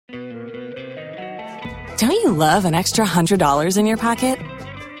Don't you love an extra $100 in your pocket?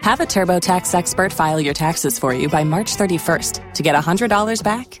 Have a TurboTax expert file your taxes for you by March 31st to get $100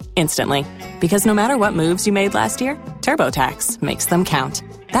 back instantly. Because no matter what moves you made last year, TurboTax makes them count.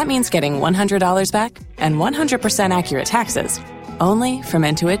 That means getting $100 back and 100% accurate taxes, only from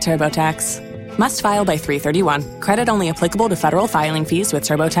Intuit TurboTax. Must file by 3/31. Credit only applicable to federal filing fees with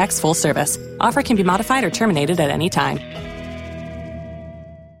TurboTax full service. Offer can be modified or terminated at any time.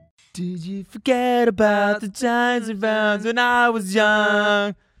 Did you forget about the times and found when I was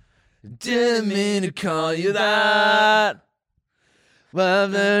young? Didn't mean to call you that. Well,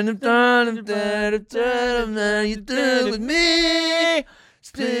 then you did with me.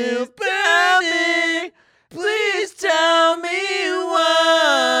 Still about me. Please tell me why.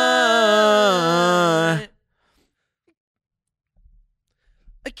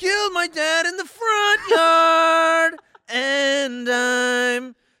 I killed my dad in the front yard, and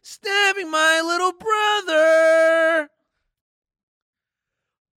I'm stabbing my little brother.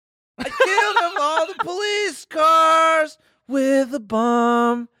 I killed him all the police cars with a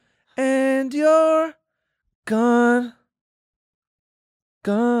bomb, and you're gone.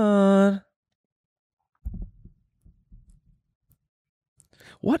 Gone.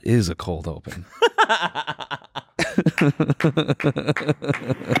 What is a cold open?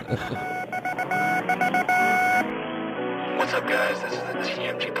 What's up, guys? This is the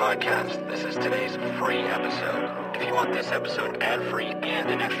TMG Podcast. This is today's free episode. If you want this episode ad-free and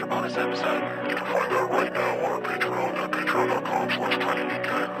an extra bonus episode, you can find that right now on our Patreon at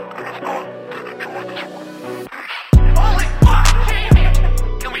patreon.com/tinymeatgang. And if not, then enjoy this one. Holy fuck! Jamie!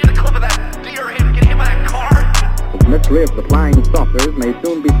 Can we get a clip of that deer him getting hit by that car? The mystery of the flying saucers may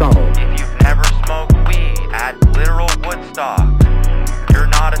soon be solved. If you've never smoked weed at literal Woodstock, you're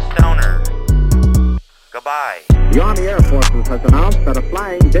not a stoner. Goodbye. The Army Air Forces has announced that a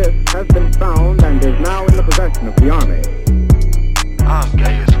flying disc has been found and is now in the possession of the Army. I'm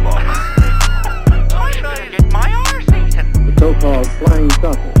gay as fuck. I'm trying to get my arse eaten. The so-called flying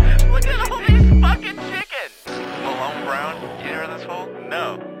saucer. Look at all these fucking chickens. Malone Brown, you hear this fool?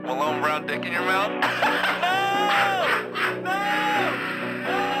 No. Malone Brown dick in your mouth? No!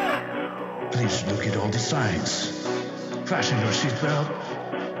 Please look at all the signs. Fasten your seatbelt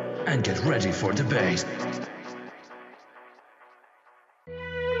and get ready for debate.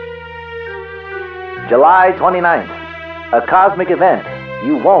 July 29th, a cosmic event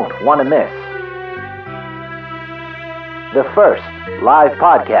you won't want to miss. The first live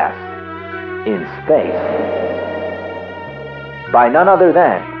podcast in space by none other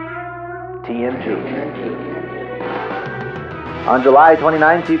than TMG. On July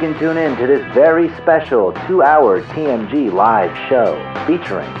 29th, you can tune in to this very special 2-hour TMG live show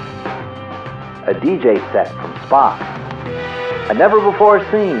featuring a DJ set from Spock, a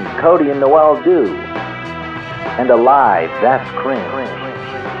never-before-seen Cody and Noel Do, and a live That's Cringe.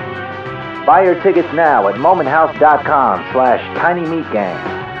 Buy your tickets now at momenthouse.com/tinymeatgang.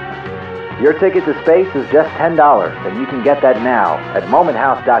 Your ticket to space is just $10, and you can get that now at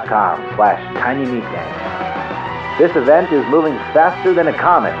momenthouse.com/tinymeatgang. This event is moving faster than a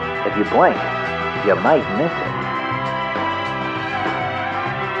comet. If you blink, you might miss it.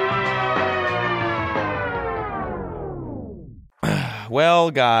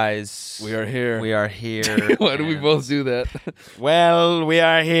 Well, guys, We are here. We are here. Why do we both do that? Well, we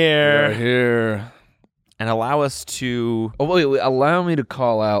are here. We are here. And allow us to... Oh, wait, allow me to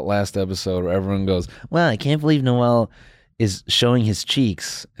call out last episode where everyone goes, wow, I can't believe Noel is showing his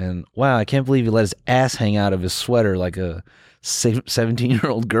cheeks. And wow, I can't believe he let his ass hang out of his sweater like a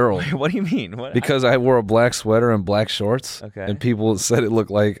 17-year-old girl. What do you mean? What? Because I wore a black sweater and black shorts. Okay. And people said it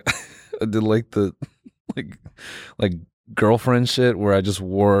looked like I did like the like girlfriend shit where I just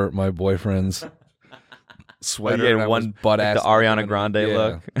wore my boyfriend's sweater. You and had I one was butt ass the Ariana naked. Grande Yeah.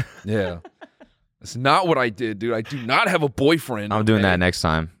 look. Yeah. It's not what I did, dude. I do not have a boyfriend. I'm doing that next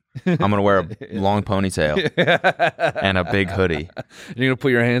time. I'm going to wear a long ponytail and a big hoodie. You're going to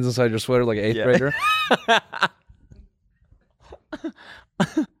put your hands inside your sweater like an 8th grader?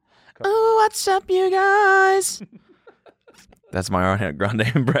 Oh, what's up, you guys? That's my Ariana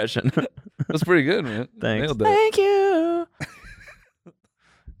Grande impression. That's pretty good, man. Thanks. Nailed that. Thank you.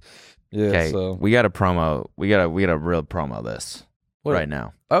 Yeah, Okay, so. we got to promo. We got to real promo this right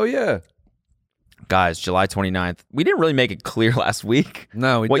now. Oh, yeah. Guys, July 29th. We didn't really make it clear last week.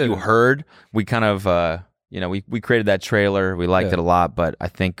 No, we what didn't. you heard. We kind of, we created that trailer. We liked it a lot, but I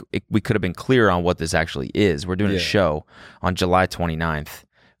think we could have been clear on what this actually is. We're doing a show on July 29th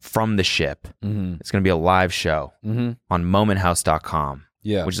from the ship. Mm-hmm. It's going to be a live show on momenthouse.com,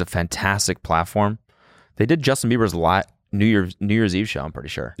 which is a fantastic platform. They did Justin Bieber's New Year's Eve show, I'm pretty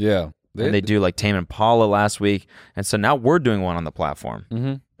sure. Yeah. and they do like Tame Impala last week, and so now we're doing one on the platform.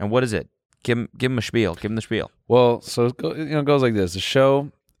 Mm-hmm. And what is it? Give him a spiel. Give him the spiel. Well, so it goes like this. The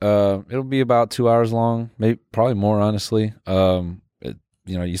show, it'll be about 2 hours long, maybe probably more, honestly.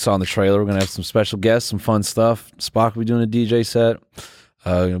 You saw in the trailer, we're gonna have some special guests, some fun stuff. Spock will be doing a DJ set.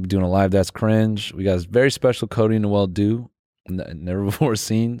 We'll be doing a live That's Cringe. We got a very special Cody Noel do, never before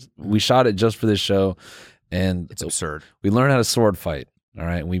seen. We shot it just for this show, and It's absurd. we learned how to sword fight. All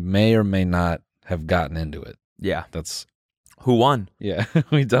right, we may or may not have gotten into it. Yeah. That's Who won? yeah.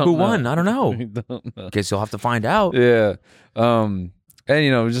 We don't. Who know. won? I don't know. We don't know. Guess you'll have to find out. Yeah. And we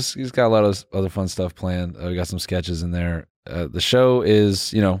just got a lot of other fun stuff planned. We got some sketches in there. The show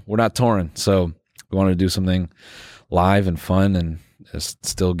is, we're not touring, so we wanted to do something live and fun and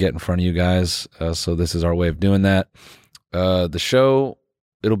still get in front of you guys. So this is our way of doing that. The show,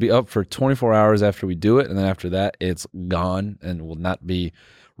 it'll be up for 24 hours after we do it, and then after that, it's gone and will not be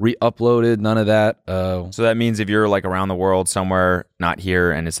re-uploaded. None of that. So that means if you're like around the world somewhere, not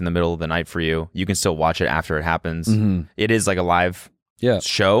here, and it's in the middle of the night for you, you can still watch it after it happens. Mm-hmm. It is like a live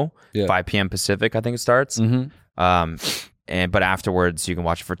show, 5 p.m. Pacific, I think it starts. Mm-hmm. But afterwards, you can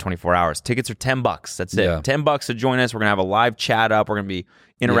watch it for 24 hours. Tickets are $10. That's it. Yeah. $10 to join us. We're gonna have a live chat up. We're gonna be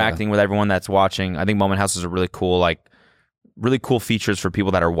interacting with everyone that's watching. I think Moment House is a really cool features for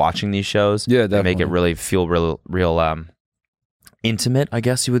people that are watching these shows. Yeah, They make definitely. it really feel real intimate, I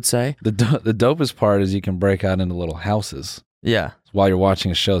guess you would say. The dopest part is you can break out into little houses Yeah. while you're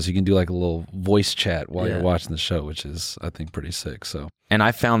watching a show, so you can do like a little voice chat while Yeah. you're watching the show, which is, I think, pretty sick. So And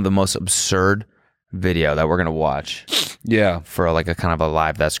I found the most absurd video that we're gonna watch yeah, for like a kind of a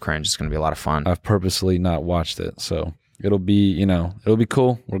live That's Cringe. It's gonna be a lot of fun. I've purposely not watched it, so it'll be it'll be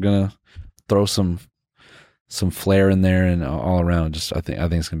cool. We're gonna throw some flair in there and all around. Just I think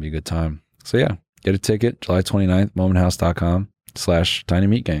it's gonna be a good time. So yeah, get a ticket July 29th,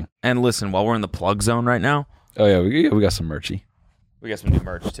 momenthouse.com/tinymeatgang. And listen, while we're in the plug zone right now, Oh yeah, we got some merchy. we got some new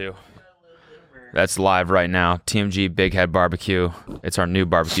merch too. That's live right now. TMG Big Head Barbecue. It's our new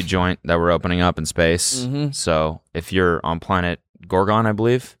barbecue joint that we're opening up in space. Mhm. So if you're on planet Gorgon, I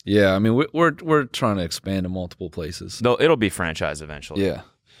believe, Yeah, I mean we're trying to expand to multiple places. though it'll be franchised eventually. Yeah,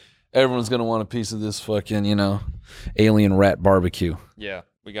 everyone's gonna want a piece of this fucking alien rat barbecue. Yeah.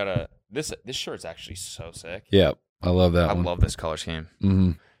 We got this shirt's actually so sick. Yeah, I love that I one. love this color scheme.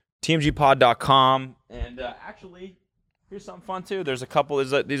 Mm-hmm. TMGpod.com. And actually, here's something fun too. There's a couple.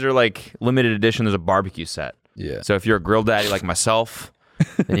 These are like limited edition. There's a barbecue set. Yeah. So if you're a grill daddy like myself,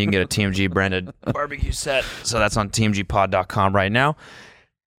 then you can get a TMG branded barbecue set. So that's on TMGpod.com right now.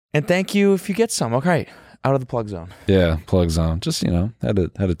 And thank you if you get some. Okay, out of the plug zone. Yeah, plug zone. Just had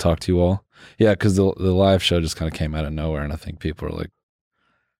to talk to you all. Yeah, because the live show just kind of came out of nowhere, and I think people are like,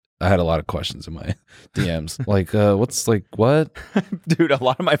 I had a lot of questions in my DMs. Like, what? Dude, a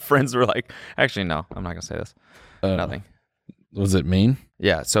lot of my friends were like, actually, no, I'm not going to say this. Nothing. Was it mean?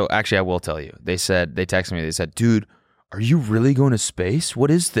 Yeah, so actually, I will tell you. They texted me, they said, dude, are you really going to space? What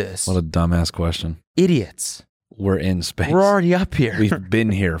is this? What a dumbass question. Idiots. We're in space. We're already up here. We've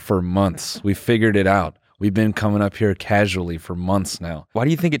been here for months. We figured it out. We've been coming up here casually for months now. Why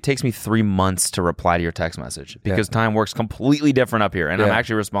do you think it takes me 3 months to reply to your text message? Because time works completely different up here, and I'm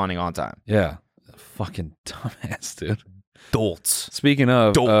actually responding on time. Yeah. Fucking dumbass, dude. Dolts. Speaking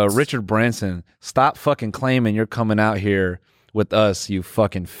of, Dolts. Richard Branson, stop fucking claiming you're coming out here with us, you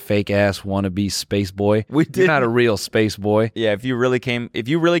fucking fake ass wannabe space boy. You're not a real space boy. Yeah, if you really came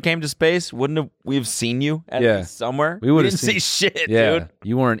to space, wouldn't we have seen you at least somewhere? We would have didn't see shit, yeah, dude.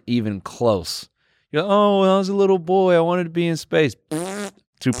 You weren't even close. You're like, oh, when I was a little boy, I wanted to be in space. 2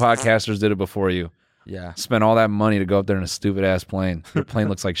 podcasters did it before you. Yeah. Spent all that money to go up there in a stupid ass plane. Your plane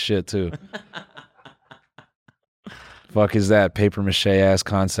looks like shit too. Fuck is that paper mache ass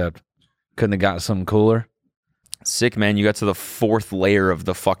concept? Couldn't have gotten something cooler. Sick, man. You got to the 4th layer of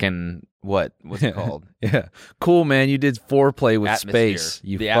the fucking what's it called? Yeah, cool, man. You did foreplay with Atmosphere. space.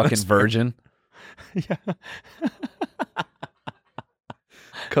 You The fucking atmosphere. virgin. Yeah.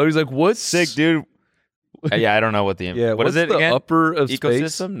 Cody's like, what's Sick, dude. Yeah, I don't know what the what what's is it the again? upper of Ecosystem?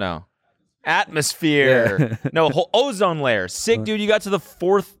 space? No. Atmosphere. No, whole ozone layer. Sick, dude. You got to the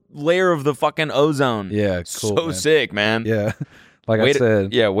 4th layer of the fucking ozone. Yeah, cool. So man. sick, man. Yeah, like I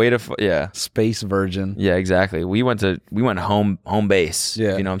said. Yeah. Space virgin. Yeah, exactly. We went home base.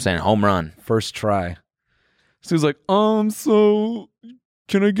 Yeah. You know what I'm saying? Home run. First try. So he's like, so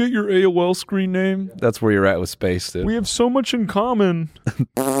can I get your AOL screen name? That's where you're at with space, dude. We have so much in common.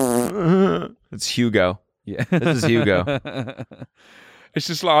 It's Hugo. Yeah. This is Hugo. It's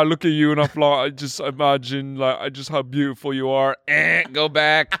just like I look at you and I just imagine just how beautiful you are. Go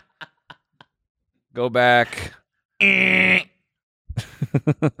back. Go back.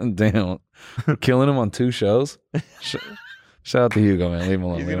 Damn. Killing him on 2 shows? Shout out to Hugo, man. Leave him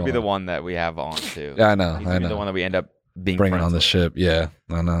alone. He's going to be the one that we have on, too. Yeah, I know. He's going to be the one that we end up being bringing on the with. ship. Yeah,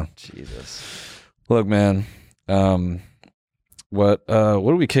 I know. Jesus. Look, man. What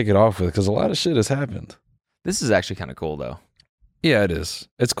do we kick it off with? Because a lot of shit has happened. This is actually kind of cool, though. Yeah, it is.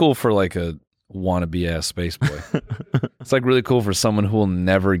 It's cool for like a wannabe ass space boy. It's like really cool for someone who will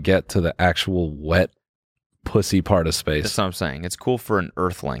never get to the actual wet pussy part of space. That's what I'm saying. It's cool for an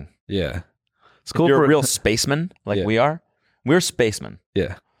earthling. Yeah. It's cool If you're for a real spaceman like we are. We're spacemen.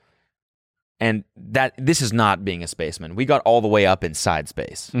 Yeah. And this is not being a spaceman. We got all the way up inside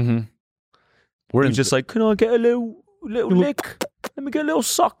space. Mm-hmm. We're just like, can I get a little lick? Let me get a little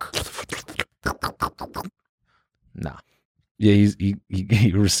suck. Nah. Yeah,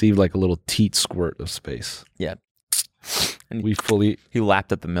 he received like a little teat squirt of space. Yeah. And he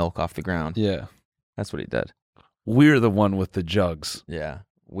lapped up the milk off the ground. Yeah. That's what he did. We're the one with the jugs. Yeah.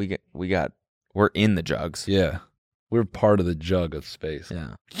 We're in the jugs. Yeah. We're part of the jug of space.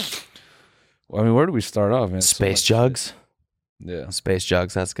 Yeah. Well, I mean, where do we start off, man? Space jugs? Yeah. Space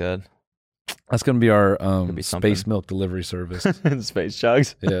jugs, that's good. That's going to be our be space milk delivery service. Space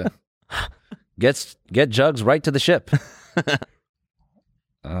jugs? Yeah. Get jugs right to the ship. Shout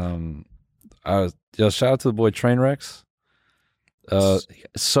out to the boy Trainwrecks.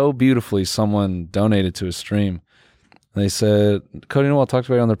 So beautifully, someone donated to his stream. They said, Cody Noel talked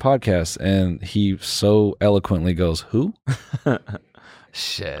about it on their podcast, and he so eloquently goes, "Who?"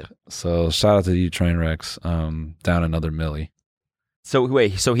 Shit. So shout out to you, Trainwrecks. Down another milli. So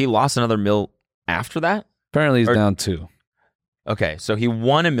wait, he lost another mil after that? Apparently he's down 2. Okay, so he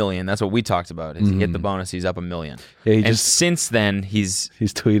won $1 million. That's what we talked about. Is he hit the bonus? He's up $1 million. Yeah, since then he's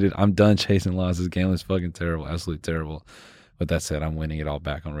tweeted, "I'm done chasing losses. Gambling's fucking terrible, absolutely terrible." But that said, I'm winning it all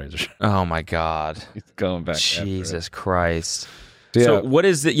back on Razor. Oh my God, he's going back. Jesus Christ. Yeah. So what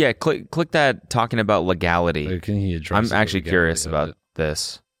is it? Yeah, click that talking about legality. Wait, can he address? I'm actually curious about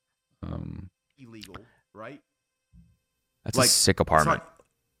this. Illegal, right? That's a sick apartment.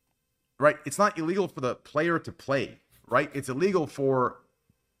 Right. It's not illegal for the player to play, right? It's illegal for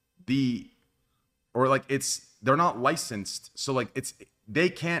they're not licensed. So like they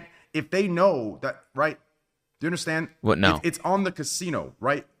can't, if they know that, right? Do you understand? What? No. It's on the casino,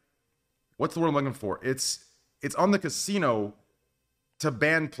 right? What's the word I'm looking for? It's on the casino to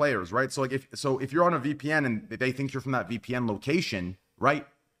ban players, right? So like if you're on a VPN and they think you're from that VPN location, right?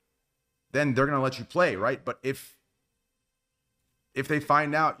 Then they're gonna let you play, right? But if they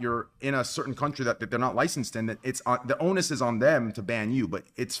find out you're in a certain country that they're not licensed in, that the onus is on them to ban you, but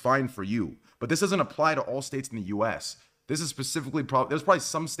it's fine for you. But this doesn't apply to all states in the U.S. This is specifically there's probably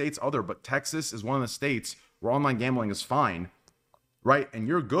some states but Texas is one of the states where online gambling is fine, right? And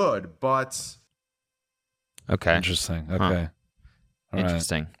you're good, but okay, interesting. Okay,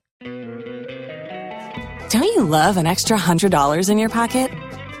 interesting. Don't you love an extra $100 in your pocket?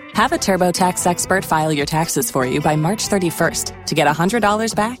 Have a TurboTax expert file your taxes for you by March 31st to get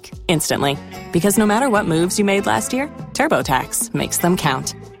 $100 back instantly. Because no matter what moves you made last year, TurboTax makes them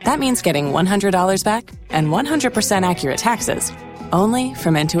count. That means getting $100 back and 100% accurate taxes, only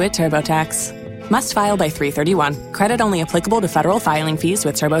from Intuit TurboTax. Must file by 3/31. Credit only applicable to federal filing fees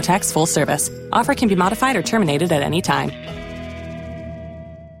with TurboTax full service. Offer can be modified or terminated at any time.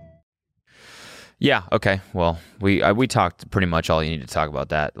 Yeah. Okay. Well, we talked pretty much all you need to talk about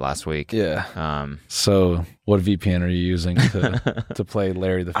that last week. Yeah. So, what VPN are you using to play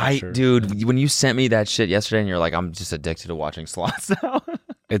Larry the Fisher? Dude, when you sent me that shit yesterday, and you're like, I'm just addicted to watching slots now.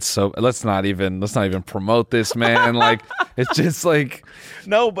 It's so. Let's not even promote this, man. Like, it's just like.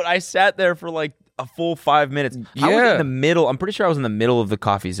 No, but I sat there for like a full 5 minutes. Yeah. I was in the middle. I'm pretty sure I was in the middle of the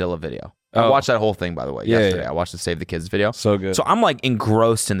CoffeeZilla video. I watched that whole thing, by the way, yesterday. I watched the Save the Kids video. So good. So I'm like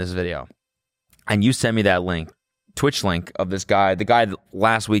engrossed in this video. And you sent me that link, Twitch link of this guy, the guy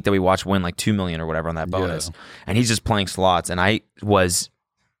last week that we watched win like $2 million or whatever on that bonus. Yeah. And he's just playing slots. And I was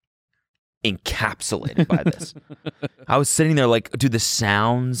encapsulated by this. I was sitting there like, dude, the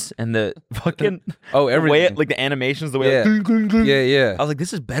sounds and the fucking everything. Like the animations, the way yeah. I was like,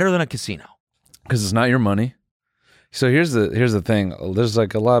 this is better than a casino. Because it's not your money. So here's the thing. There's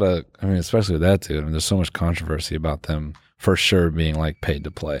like a lot of, I mean, especially with that dude, I mean, there's so much controversy about them for sure being like paid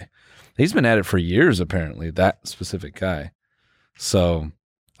to play. He's been at it for years, apparently, that specific guy. So,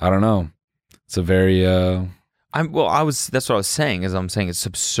 I don't know. It's a very... that's what I was saying, is I'm saying it's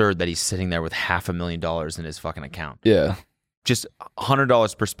absurd that he's sitting there with $500,000 in his fucking account. Yeah. Just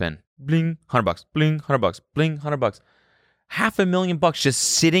 $100 per spin. Bling, $100. Bling, $100. Bling, $100. $500,000 just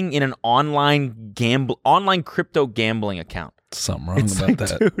sitting in an online crypto gambling account. Something wrong about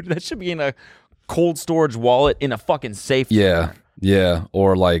that. Dude, that should be in a cold storage wallet in a fucking safe. Yeah. Yeah,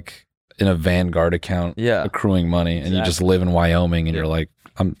 or like in a Vanguard account, accruing money, and you just live in Wyoming, and you're like,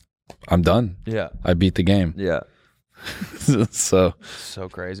 I'm done. Yeah, I beat the game. Yeah. So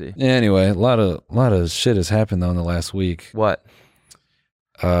crazy. Anyway, a lot of shit has happened though in the last week. What?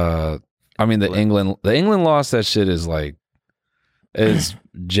 I mean the England loss. That shit is like, it's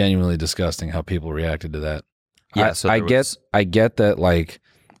genuinely disgusting how people reacted to that. Yeah, I get that, like,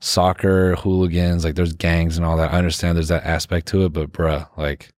 soccer hooligans, like there's gangs and all that. I understand there's that aspect to it, but bruh,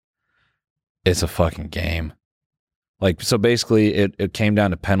 like, it's a fucking game. Like, so basically it came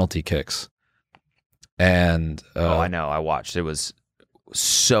down to penalty kicks. And I know. I watched. It was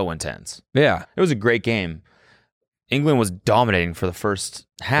so intense. Yeah. It was a great game. England was dominating for the first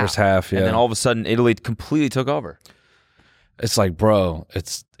half. Yeah. And then all of a sudden, Italy completely took over. It's like, bro,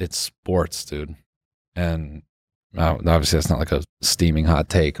 it's sports, dude. And obviously that's not like a steaming hot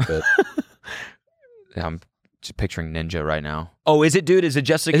take, but yeah, I'm just picturing Ninja right now. Oh, is it, dude? Is it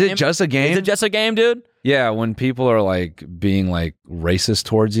just a game? Is it just a game? Is it just a game, dude? Yeah, when people are like being like racist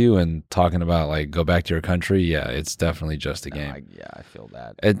towards you and talking about like go back to your country, yeah, it's definitely just a game. I feel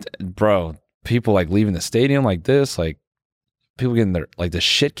that. Bro, people like leaving the stadium like this, like people getting their like the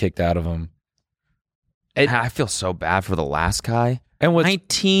shit kicked out of them. I feel so bad for the last guy. And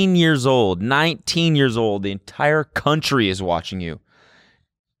 19 years old. 19 years old. The entire country is watching you.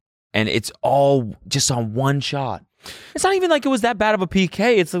 And it's all just on one shot. It's not even like it was that bad of a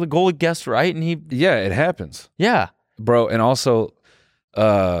PK. It's like the goalie guessed right, and yeah, it happens. Yeah, bro. And also,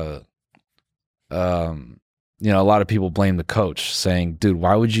 a lot of people blame the coach, saying, "Dude,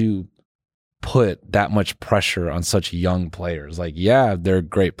 why would you put that much pressure on such young players? Like, yeah, they're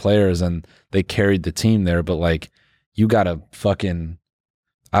great players and they carried the team there, but like, you gotta fucking,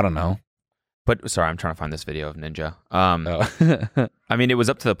 I don't know." But sorry, I'm trying to find this video of Ninja. I mean, it was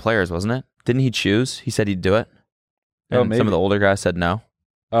up to the players, wasn't it? Didn't he choose? He said he'd do it. And maybe. Some of the older guys said no.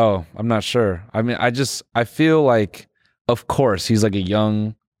 Oh, I'm not sure. I mean, I feel like, of course, he's a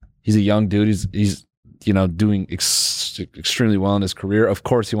young dude. He's doing extremely well in his career. Of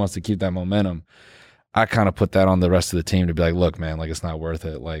course, he wants to keep that momentum. I kind of put that on the rest of the team to be like, look, man, like, it's not worth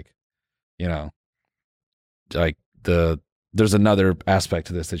it. Like, like there's another aspect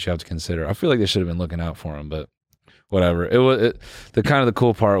to this that you have to consider. I feel like they should have been looking out for him, but whatever. The kind of the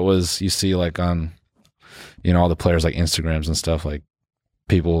cool part was you see like on, all the players like Instagrams and stuff, like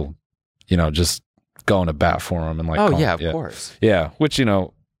people, just going to bat for him and like, oh yeah, of course. Yeah. Which,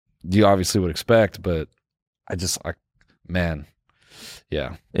 you obviously would expect, but man.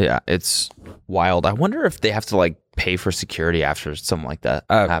 Yeah. Yeah. It's wild. I wonder if they have to like pay for security after something like that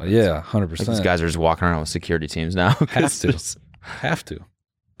happens. Yeah. 100%. Like these guys are just walking around with security teams now. Have to.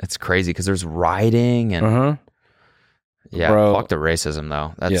 It's crazy because there's rioting and yeah, bro, fuck the racism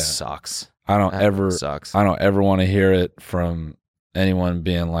though. That sucks. I don't ever want to hear it from anyone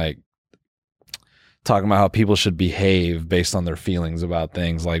being like talking about how people should behave based on their feelings about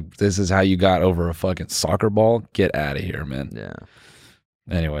things. Like, this is how you got over a fucking soccer ball. Get out of here, man. Yeah.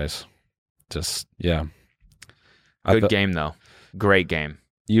 Anyways, just good game though. Great game.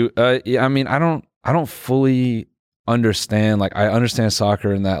 Yeah, I mean, I don't fully understand. Like, I understand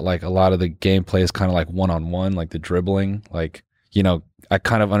soccer in that like a lot of the gameplay is kind of like one-on-one, like the dribbling, like, I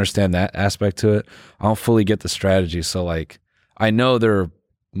kind of understand that aspect to it. I don't fully get the strategy. So like, I know they're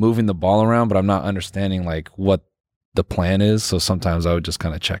moving the ball around, but I'm not understanding like what the plan is. So sometimes I would just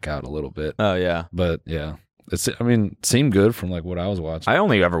kind of check out a little bit. Oh yeah. But yeah, it seemed good from like what I was watching. I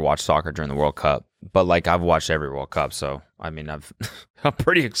only ever watched soccer during the World Cup, but like I've watched every World Cup. So I mean, I'm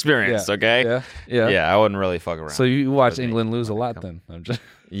pretty experienced. Yeah. Okay. Yeah. I wouldn't really fuck around. So you watch England lose a lot then? I'm just...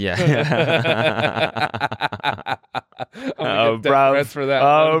 Yeah. Oh, bro. Threats for that.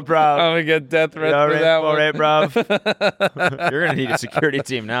 Oh, bro. I'm gonna get death threats for that one. All right, bro. You're gonna need a security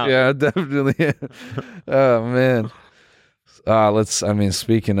team now. Yeah, definitely. Oh man.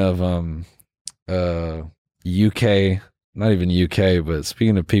 Speaking of UK, not even UK, but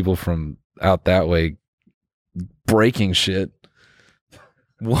speaking of people from out that way breaking shit.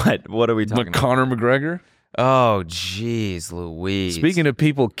 What are we talking about? Conor McGregor. Oh, jeez, Louise. Speaking of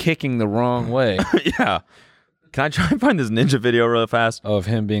people kicking the wrong way. Yeah. Can I try and find this Ninja video real fast? Of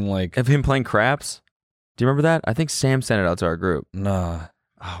him being like... Of him playing craps? Do you remember that? I think Sam sent it out to our group. Nah.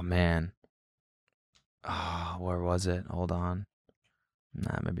 Oh, man. Oh, where was it? Hold on.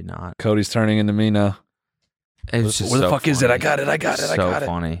 Nah, maybe not. Cody's turning into me now. It was just where the so fuck funny. is it? I got it. So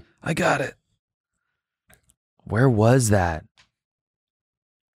funny. I got it. Where was that?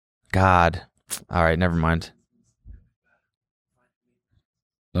 God. All right, never mind.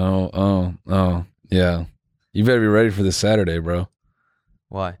 Oh, yeah. You better be ready for this Saturday, bro.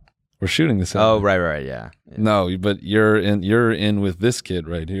 Why? We're shooting this. Oh, right, yeah. No, but you're in with this kid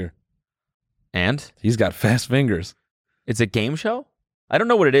right here. And he's got fast fingers. It's a game show? I don't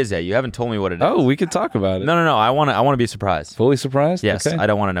know what it is yet. You haven't told me what it is. Oh, we could talk about it. No. I want to be surprised. Fully surprised? Yes, Okay. I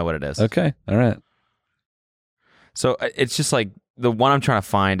don't want to know what it is. Okay, all right. So it's just like the one I'm trying to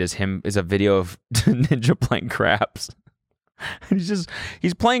find is a video of Ninja playing craps.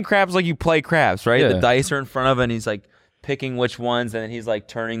 He's playing craps like you play craps, right? Yeah. The dice are in front of him and he's like picking which ones and then he's like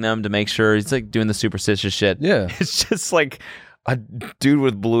turning them to make sure. He's like doing the superstitious shit. Yeah. It's just like a dude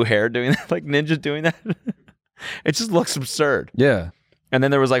with blue hair doing that, like Ninja doing that. It just looks absurd. Yeah. And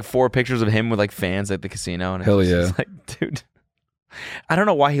then there was like 4 pictures of him with like fans at the casino. And Hell yeah. It's like, dude, I don't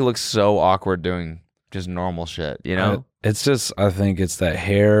know why he looks so awkward doing just normal shit, you know? It's just, I think it's that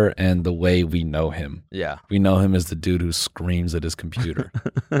hair and the way we know him. Yeah. We know him as the dude who screams at his computer.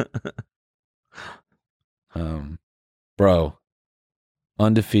 Bro,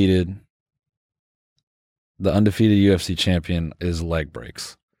 undefeated. The undefeated UFC champion is leg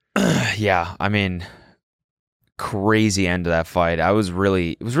breaks. Yeah, I mean, crazy end to that fight. It was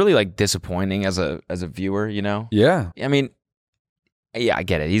really like disappointing as a viewer, you know? Yeah. I mean, yeah, I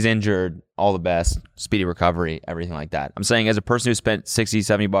get it. He's injured, all the best, speedy recovery, everything like that. I'm saying as a person who spent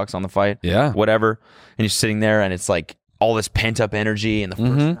 $60-$70 on the fight, yeah, whatever, and you're sitting there and it's like all this pent up energy and the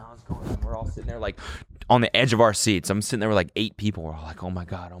first round's going on, we're all sitting there like on the edge of our seats. I'm sitting there with like 8 people. We're all like, oh my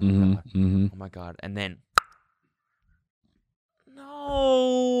God, oh my God, oh my God. And then,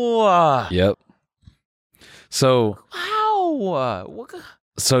 no. Yep. So, how?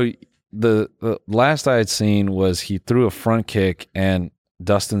 So the last I had seen was he threw a front kick and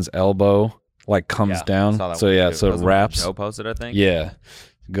Dustin's elbow like comes down. So yeah, so it wraps. Joe posted, I think. Yeah,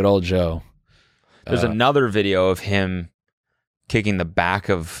 good old Joe. There's another video of him kicking the back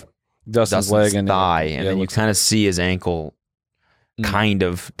of Dustin's leg and thigh, and then you kind of see his ankle kind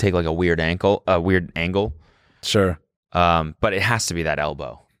of take like a weird angle. Sure. But it has to be that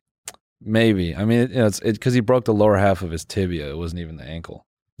elbow. Maybe. I mean, it's because he broke the lower half of his tibia. It wasn't even the ankle.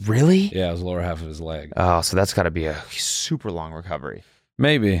 Really? Yeah, it was the lower half of his leg. Oh, so that's got to be a super long recovery.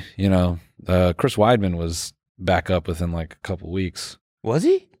 Maybe. You know, Chris Weidman was back up within like a couple weeks. Was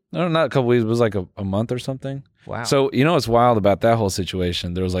he? No, not a couple weeks. It was like a month or something. Wow. So, you know what's wild about that whole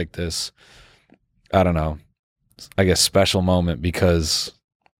situation? There was like this, I don't know, I guess special moment because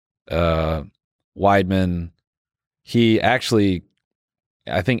Weidman, he actually,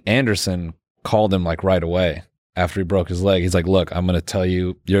 I think Anderson called him like right away after he broke his leg. He's like, look, I'm going to tell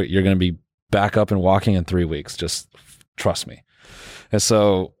you, you're going to be back up and walking in 3 weeks. Just trust me. And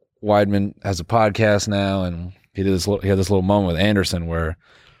so Weidman has a podcast now, and he had this little moment with Anderson where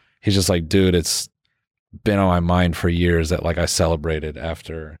he's just like, dude, it's been on my mind for years that like I celebrated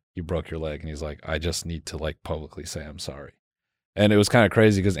after you broke your leg. And he's like, I just need to like publicly say I'm sorry. And it was kind of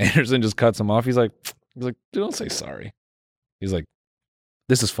crazy because Anderson just cuts him off. He's like, dude, don't say sorry. He's like,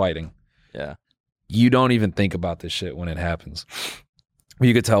 this is fighting. Yeah. You don't even think about this shit when it happens.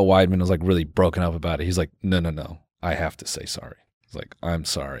 You could tell Weidman was like really broken up about it. He's like, no, I have to say sorry. He's like, I'm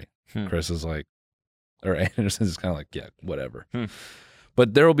sorry. Chris is like, or Anderson is kind of like, yeah, whatever.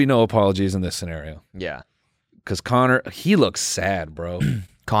 But there will be no apologies in this scenario. Yeah. Because Conor, he looks sad, bro.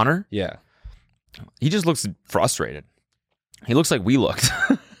 Conor? Yeah. He just looks frustrated. He looks like we looked.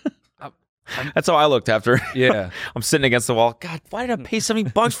 That's how I looked after. Yeah. I'm sitting against the wall. God, why did I pay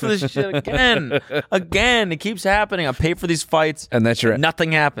 $70 for this shit again? Again. It keeps happening. I pay for these fights. And that's your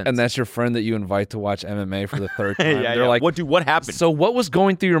nothing happens. And that's your friend that you invite to watch MMA for the third time. Yeah, They're like, what happened? So what was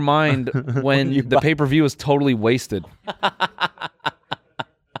going through your mind when the pay-per-view was totally wasted?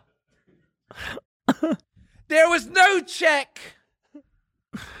 There was no check.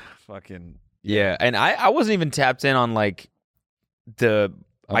 Fucking yeah. And I wasn't even tapped in on like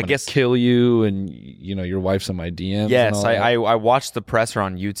I guess kill you, and you know your wife's in my DMs. Yes, I watched the presser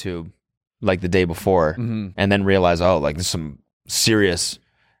on YouTube like the day before, and then realized, oh, like there's some serious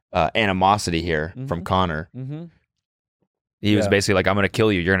animosity here from Conor. He was basically like, I'm going to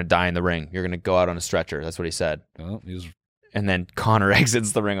kill you. You're going to die in the ring. You're going to go out on a stretcher. That's what he said. Well, and then Conor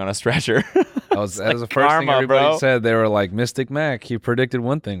exits the ring on a stretcher. That was the first thing everybody said. They were like, Mystic Mac, he predicted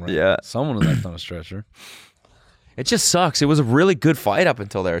one thing, right? Yeah. Someone was left on a stretcher. It just sucks. It was a really good fight up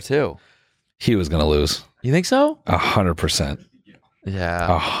until there, too. He was going to lose. You think so? 100%.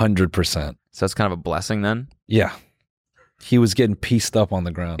 Yeah. 100%. So that's kind of a blessing then? Yeah. He was getting pieced up on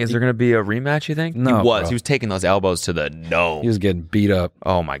the ground. Is there going to be a rematch, you think? No. He was. Bro. He was taking those elbows to the nose. He was getting beat up.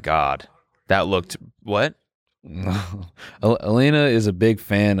 Oh, my God. That looked... What? Elena is a big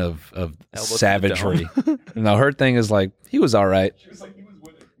fan of savagery. Now, her thing is like, he was all right. She was like, he was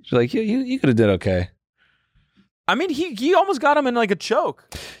winning. She's like, you could have did okay. I mean, he almost got him in like a choke.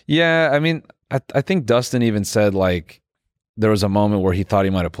 Yeah, I mean, I think Dustin even said like there was a moment where he thought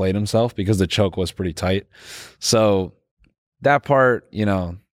he might have played himself because the choke was pretty tight. So that part, you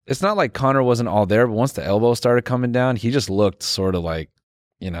know, it's not like Conor wasn't all there, but once the elbow started coming down, he just looked sort of like,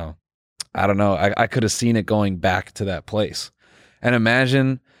 you know, I don't know. I could have seen it going back to that place. And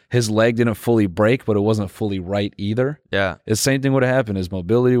imagine his leg didn't fully break, but it wasn't fully right either. Yeah. The same thing would have happened. His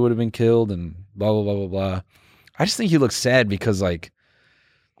mobility would have been killed and blah, blah, blah, blah, blah. I just think he looks sad because, like,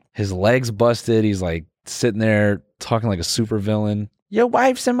 his leg's busted. He's, like, sitting there talking like a super villain. Your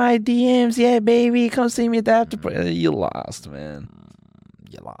wife's in my DMs. Yeah, baby. Come see me at the after party. You lost, man.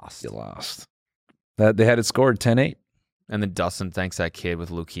 You lost. That they had it scored 10-8. And then Dustin thanks that kid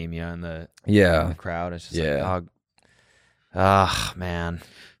with leukemia in the crowd. It's just like, man.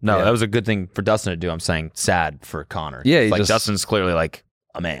 No, that was a good thing for Dustin to do. I'm saying sad for Conor. Yeah, like Dustin's clearly like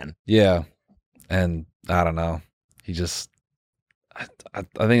a man. Yeah, and I don't know. He just, I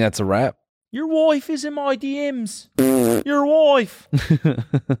think that's a wrap. Your wife is in my DMs. Your wife.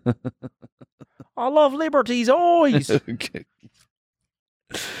 I love Liberty's eyes. Okay.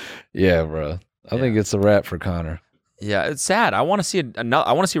 Yeah, bro. I think it's a wrap for Conor. Yeah, it's sad. I want to see I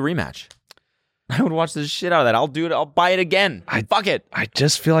want to see a rematch. I would watch the shit out of that. I'll do it. I'll buy it again. Fuck it. I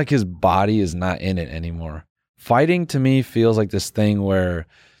just feel like his body is not in it anymore. Fighting to me feels like this thing where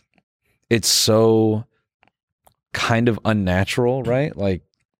it's so kind of unnatural, right? Like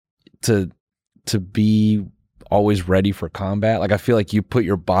to be always ready for combat. Like I feel like you put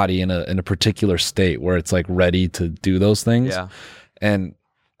your body in a particular state where it's like ready to do those things. Yeah. And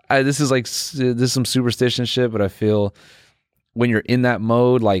this is some superstition shit, but I feel when you're in that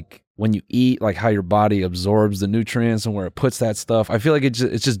mode, like when you eat, like how your body absorbs the nutrients and where it puts that stuff, I feel like it's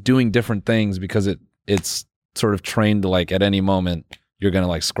just doing different things because it's sort of trained to like at any moment you're gonna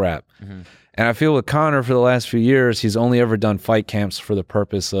like scrap. Mm-hmm. And I feel with Conor for the last few years, he's only ever done fight camps for the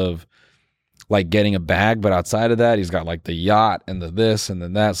purpose of like getting a bag, but outside of that, he's got like the yacht and the this and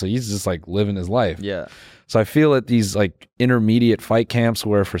then that, so he's just like living his life. Yeah. So I feel at these like intermediate fight camps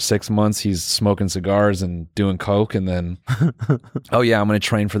where for 6 months he's smoking cigars and doing coke and then, oh yeah, I'm going to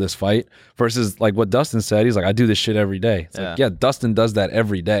train for this fight versus like what Dustin said. He's like, I do this shit every day. It's like, yeah, Dustin does that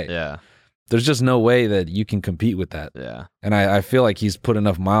every day. Yeah. There's just no way that you can compete with that. Yeah. And I feel like he's put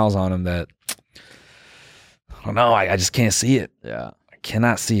enough miles on him that, I don't know, I just can't see it. Yeah. I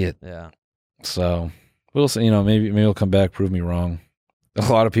cannot see it. Yeah. So we'll see, maybe he'll come back, prove me wrong. A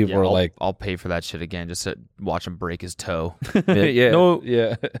lot of people are like, I'll pay for that shit again just to watch him break his toe. Yeah. No,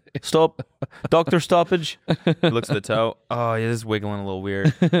 yeah. Stop. Doctor stoppage. He looks at the toe. Oh, yeah, this is wiggling a little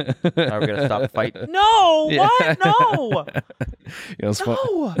weird. Are we going to stop the fight? No. Yeah. What?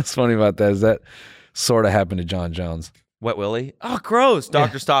 No. What's funny about that is that sort of happened to John Jones. Wet Willie? Oh, gross.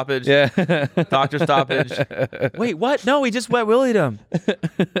 Doctor stoppage. Yeah. Doctor stoppage. Wait, what? No, he just Wet Willied him.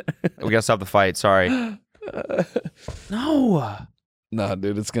 We got to stop the fight. Sorry. No. Nah,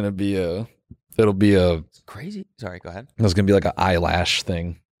 dude, it'll be a crazy. Sorry, go ahead. It's gonna be like an eyelash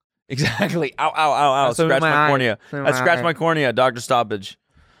thing. Exactly. Ow, ow, ow, ow. Scratch my cornea. I scratched my cornea. Doctor stoppage.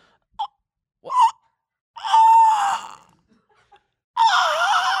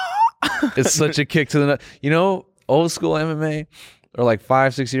 It's such a kick to the nut. Old school MMA, or like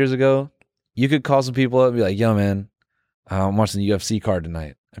 5-6 years ago, you could call some people up and be like, yo, man, I'm watching the UFC card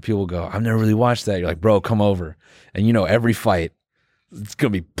tonight. And people will go, I've never really watched that. You're like, bro, come over. And every fight, it's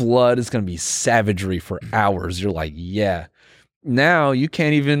going to be blood. It's going to be savagery for hours. You're like, yeah. Now you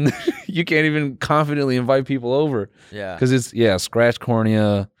can't even confidently invite people over. Yeah. Because it's, scratch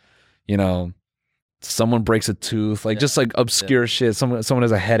cornea, someone breaks a tooth, like just like obscure shit. Someone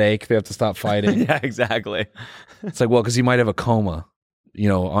has a headache. They have to stop fighting. Yeah, exactly. It's like, well, because he might have a coma,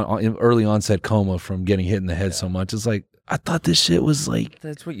 on early onset coma from getting hit in the head so much. It's like, I thought this shit was like.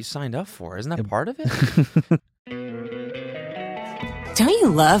 That's what you signed up for. Isn't that part of it? Don't you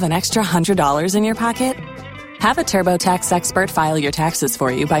love an extra $100 in your pocket? Have a TurboTax expert file your taxes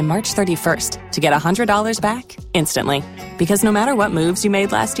for you by March 31st to get $100 back instantly. Because no matter what moves you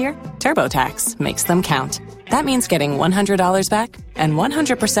made last year, TurboTax makes them count. That means getting $100 back and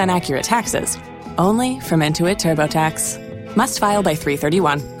 100% accurate taxes, only from Intuit TurboTax. Must file by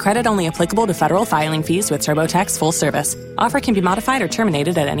 3/31. Credit only applicable to federal filing fees with TurboTax full service. Offer can be modified or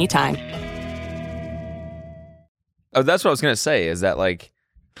terminated at any time. Oh, that's what I was going to say, is that like,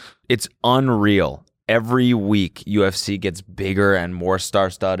 it's unreal. Every week, UFC gets bigger and more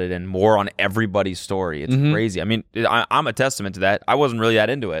star-studded and more on everybody's story. It's crazy. I mean, I'm a testament to that. I wasn't really that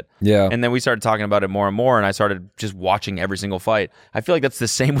into it. Yeah. And then we started talking about it more and more, and I started just watching every single fight. I feel like that's the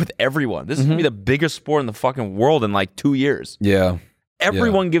same with everyone. This is going to be the biggest sport in the fucking world in like 2 years. Yeah.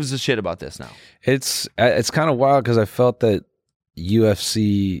 Everyone gives a shit about this now. It's kind of wild because I felt that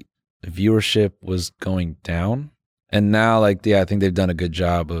UFC viewership was going down, and now I think they've done a good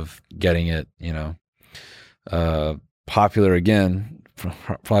job of getting it, popular again.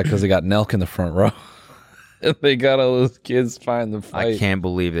 Probably because they got Nelk in the front row. They got all those kids find the fight. I can't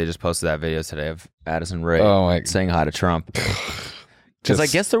believe they just posted that video today of Addison Rae saying hi to Trump. Because I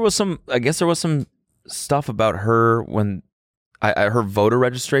guess there was some stuff about her when her voter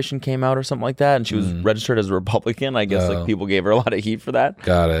registration came out or something like that, and she was registered as a Republican. I guess people gave her a lot of heat for that.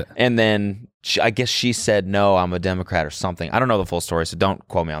 Got it. And then I guess she said, no, I'm a Democrat or something. I don't know the full story, so don't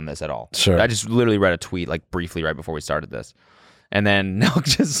quote me on this at all. Sure. I just literally read a tweet briefly right before we started this. And then Nelk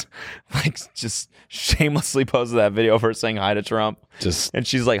just shamelessly posted that video of her saying hi to Trump. And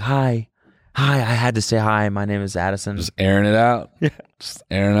she's like, hi, I had to say hi. My name is Addison. Just airing it out. Yeah. Just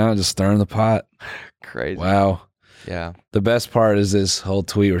airing it out, just stirring the pot. Crazy. Wow. Yeah. The best part is this whole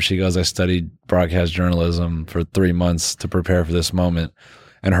tweet where she goes, I studied broadcast journalism for 3 months to prepare for this moment.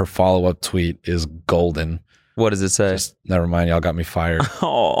 And her follow-up tweet is golden. What does it say? Just, never mind, y'all got me fired.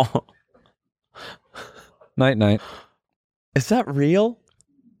 Oh. Night. Is that real?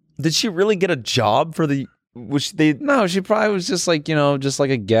 Did she really get a job for the... No, she probably was just just like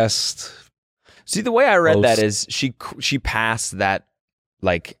a guest. See, the way I read host. that is she passed that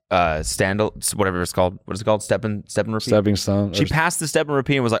whatever it's called. What is it called? Step and repeat? Stepping stone. She passed the step and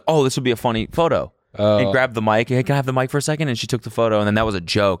repeat and was like, oh, this would be a funny photo. And grabbed the mic. Hey, can I have the mic for a second? And she took the photo. And then that was a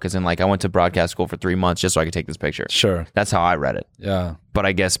joke. As in, I went to broadcast school for 3 months just so I could take this picture. Sure. That's how I read it. Yeah. But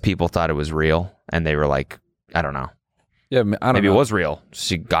I guess people thought it was real. And they were like, I don't know. Yeah, I don't know. Maybe it was real.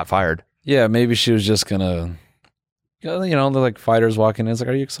 She got fired. Yeah, maybe she was just going to, they're fighters walking in. It's like,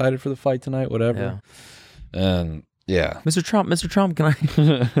 are you excited for the fight tonight? Whatever. Yeah. And yeah. Mr. Trump, can I?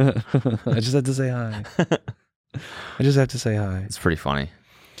 I just had to say hi. I just have to say hi. It's pretty funny.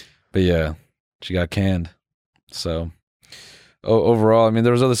 But yeah, she got canned. So overall, I mean,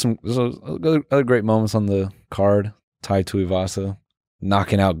 there was other great moments on the card. Tai Tuivasa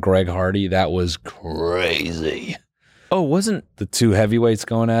knocking out Greg Hardy. That was crazy. Oh, wasn't the two heavyweights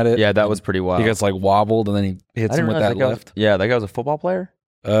going at it? Yeah, that was pretty wild. He gets wobbled and then he hits him with that left. Yeah, that guy was a football player?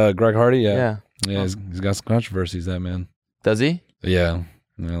 Greg Hardy, yeah. Yeah, he's got some controversies, that man. Does he? Yeah.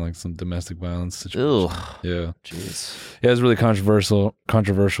 Some domestic violence situation. Ugh. Yeah. Jeez. Yeah, it was really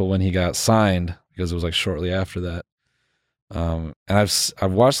controversial when he got signed because it was shortly after that. And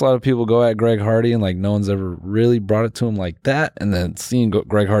I've watched a lot of people go at Greg Hardy and no one's ever really brought it to him like that. And then seeing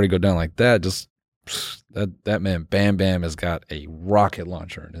Greg Hardy go down like that, just that man Bam Bam has got a rocket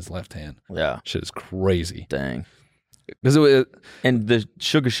launcher in his left hand. Yeah. Shit is crazy. Dang. And the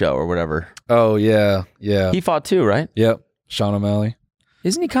Sugar Show or whatever. Oh, yeah. Yeah. He fought too, right? Yep. Sean O'Malley.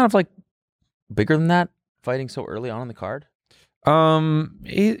 Isn't he kind of bigger than that, fighting so early on in the card?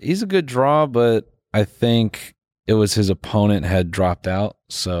 He's a good draw, but I think it was his opponent had dropped out.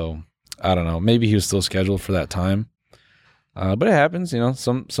 So I don't know. Maybe he was still scheduled for that time. But it happens,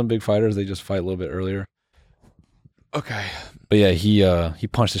 some big fighters, they just fight a little bit earlier. Okay. But yeah, he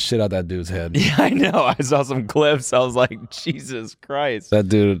punched the shit out of that dude's head. Yeah, I know. I saw some clips. I was like, Jesus Christ. That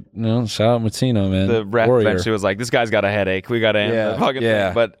dude, shout out Martino, man. The ref eventually was like, this guy's got a headache. We got to end the fucking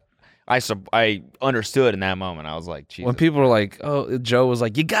thing. But I understood in that moment. I was like, Jesus. When people were like, oh, Joe was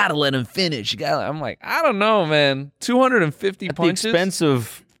like, you got to let him finish. I'm like, I don't know, man. 250 punches? At the expense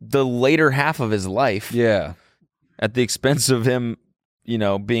of the later half of his life. Yeah. At the expense of him,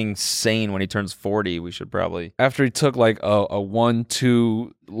 being sane when he turns 40, we should probably. After he took a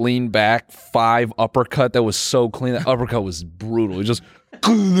 1-2 lean back 5 uppercut that was so clean. That uppercut was brutal. He just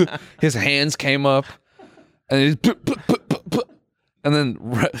his hands came up, and and then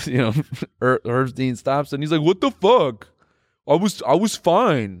Herbstein stops and he's like, "What the fuck? I was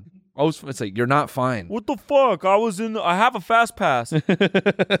fine. It's like, you're not fine. What the fuck? I have a fast pass."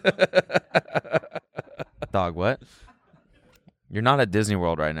 Dog, what? You're not at Disney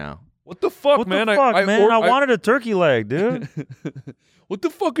World right now. What the fuck, man? I wanted a turkey leg, dude. What the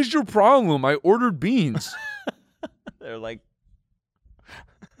fuck is your problem? I ordered beans. They're like,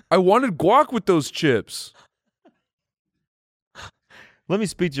 I wanted guac with those chips. Let me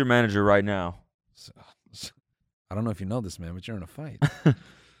speak to your manager right now. I don't know if you know this, man, but you're in a fight.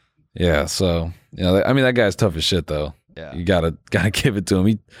 Yeah, so that guy's tough as shit, though. Yeah, you gotta give it to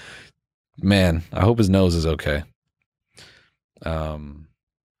him. Man, I hope his nose is okay. In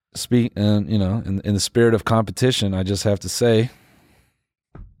the spirit of competition, I just have to say,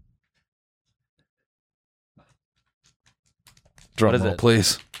 drum roll,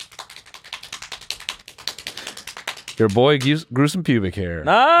 please. Your boy grew some pubic hair.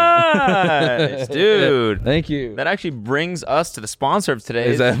 Nice, dude. Thank you. That actually brings us to the sponsor of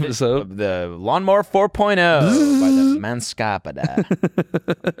today's episode, the Lawnmower 4.0 by the Manscaped.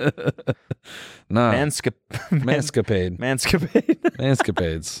 Nah. Manscapade.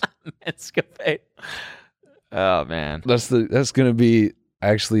 Manscapades. Manscapade. Oh man, that's gonna be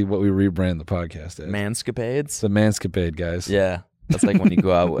actually what we rebrand the podcast as. Manscapades. The Manscapade guys. Yeah, that's like when you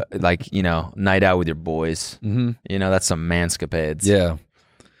go out, like night out with your boys. Mm-hmm. That's some Manscapades. Yeah.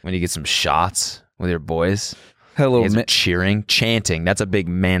 When you get some shots with your boys. Hello, cheering, chanting. That's a big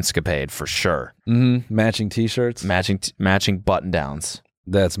Manscapade for sure. Mm-hmm. Matching T-shirts. Matching button downs.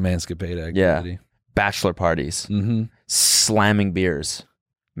 That's Manscapade activity. Yeah. Bachelor parties. Mm-hmm. Slamming beers.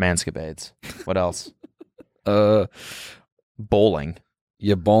 Manscapades. What else? Bowling.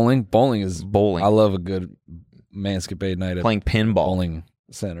 Yeah, bowling. Bowling. I love a good Manscapade night at playing pinball. Bowling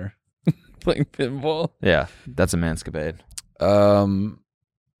center. Playing pinball. Yeah, that's a Manscapade.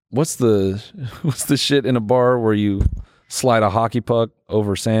 What's the shit in a bar where you slide a hockey puck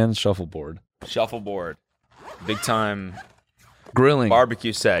over sand? Shuffleboard. Shuffleboard. Big time. Grilling.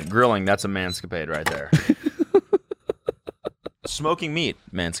 Barbecue set. Grilling. That's a Manscapade right there. Smoking meat.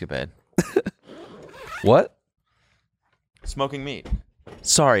 Manscapade. What? Smoking meat.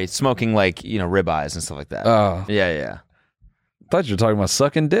 Sorry, smoking like, ribeyes and stuff like that. Oh. Yeah. I thought you were talking about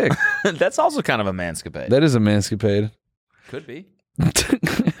sucking dick. That's also kind of a Manscapade. That is a Manscapade. Could be.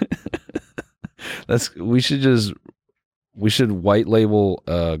 We should white label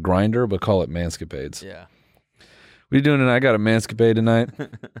Grinder, but call it Manscapades. Yeah. What are you doing tonight? I got a Manscapade tonight.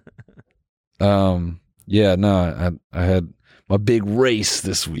 Yeah, no, I had my big race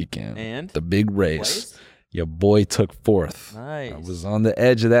this weekend. And? The big race. Place? Your boy took fourth. Nice. I was on the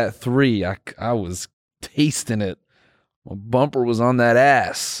edge of that 3. I was tasting it. My bumper was on that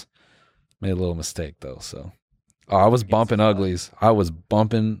ass. Made a little mistake though, so. Oh, I was bumping uglies. I was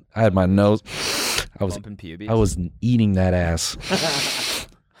bumping. I had my nose. I was bumping pubies. I was eating that ass.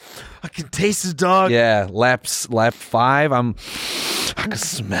 I can taste his dog. Yeah, lap 5. I can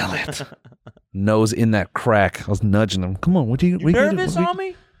smell it. Nose in that crack. I was nudging him. Come on, what are you nervous on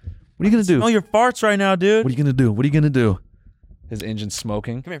me? What are you gonna do? Smell your farts right now, dude. What are you gonna do? What are you gonna do? His engine's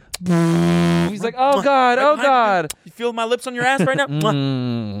smoking. Come here. He's like, oh God, oh God. You feel my lips on your ass right now?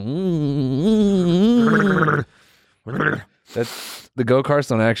 That's the go-karts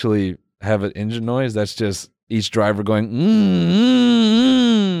don't actually have an engine noise. That's just each driver going for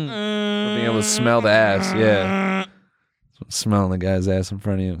being able to smell the ass. Yeah, smelling the guy's ass in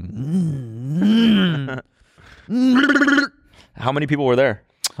front of you. How many people were there?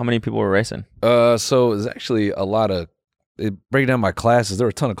 How many people were racing? So it was actually a lot of. Break down my classes. There were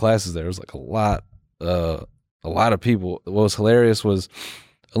a ton of classes there. It was like a lot of people. What was hilarious was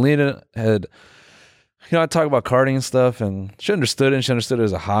Alina had, I talk about karting and stuff, and she understood it. And she understood it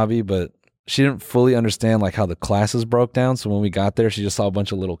as a hobby, but she didn't fully understand like how the classes broke down. So when we got there, she just saw a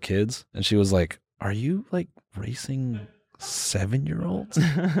bunch of little kids, and she was like, "Are you like racing 7-year-olds?"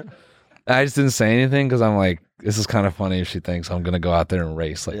 I just didn't say anything because I'm like, this is kind of funny if she thinks I'm gonna go out there and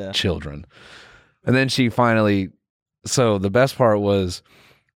race like children. And then she finally. So the best part was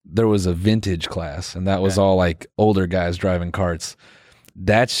there was a vintage class, and that was all like older guys driving karts.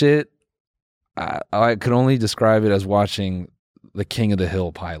 That shit, I could only describe it as watching the King of the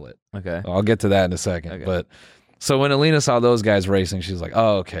Hill pilot. Okay. I'll get to that in a second. Okay. But so when Alina saw those guys racing, she's like,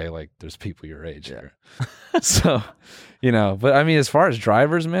 oh, okay, like there's people your age here. So, but I mean, as far as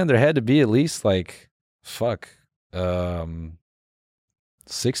drivers, man, there had to be at least like,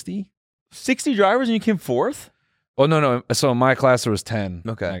 60? 60 drivers and you came fourth? Oh, no. So in my class, there was 10.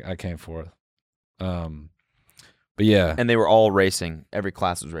 Okay. I came fourth. But yeah. And they were all racing. Every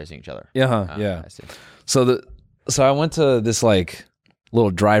class was racing each other. Yeah. Yeah. I see. So I went to this like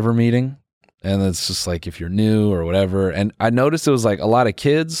little driver meeting, and it's just like if you're new or whatever. And I noticed it was like a lot of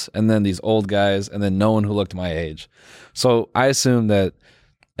kids and then these old guys and then no one who looked my age. So I assumed that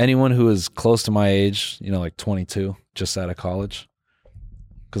anyone who is close to my age, like 22, just out of college,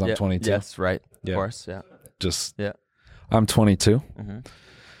 because I'm 22. Yes, right. Of course, yeah. I'm 22. Mm-hmm.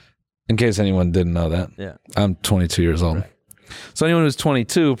 In case anyone didn't know that. Yeah. I'm 22 years old. Right. So anyone who's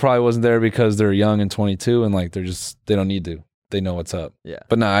 22 probably wasn't there because they're young and 22 and like they don't need to. They know what's up. Yeah.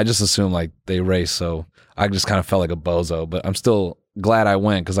 But no, I just assumed like they race, so I just kind of felt like a bozo, but I'm still glad I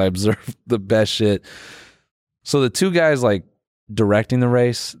went because I observed the best shit. So the two guys like directing the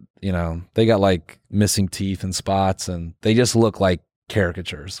race, they got like missing teeth and spots and they just look like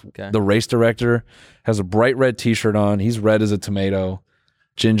caricatures. Okay. The race director has a bright red t-shirt on. He's red as a tomato,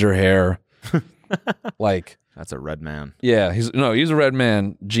 ginger hair. Like that's a red man. Yeah, he's a red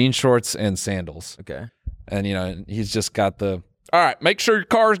man, jean shorts and sandals. Okay. And, he's just got all right, make sure your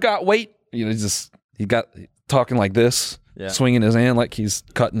car's got weight. He got talking like this, swinging his hand like he's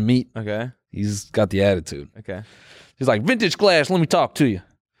cutting meat. Okay. He's got the attitude. Okay. He's like, vintage glass, let me talk to you.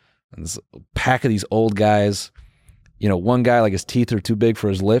 And this pack of these old guys, one guy, like his teeth are too big for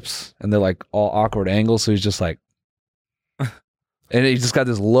his lips and they're like all awkward angles. So he's just like, and he just got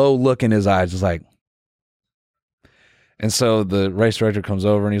this low look in his eyes, just like, and so the race director comes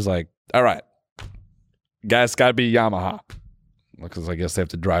over and he's like, all right, guys, got to be Yamaha. Because I guess they have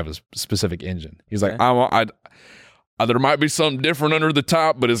to drive a specific engine. He's like, there might be something different under the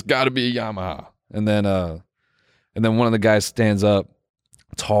top, but it's got to be a Yamaha. And then one of the guys stands up,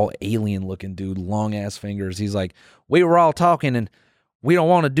 tall alien looking dude, long ass fingers. He's like, we were all talking and we don't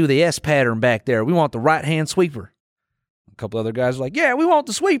want to do the S pattern back there. We want the right hand sweeper. A couple other guys are like, yeah, we want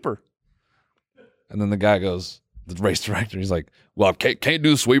the sweeper. And then the guy goes, the race director, he's like, well, I can't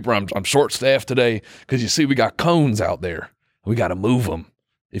do the sweeper. I'm short staffed today because you see we got cones out there. We got to move them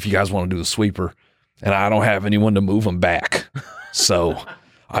if you guys want to do the sweeper. And I don't have anyone to move them back. So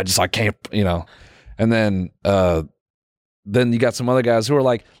I can't, And then you got some other guys who are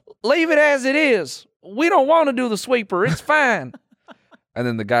like, leave it as it is. We don't want to do the sweeper. It's fine. And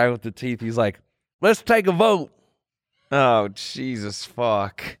then the guy with the teeth, he's like, let's take a vote. Oh, Jesus,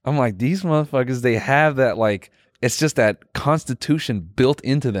 fuck. I'm like, these motherfuckers, they have that, like, it's just that constitution built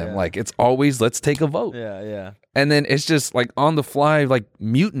into them. Yeah. Like, it's always, let's take a vote. Yeah. And then it's just like on the fly, like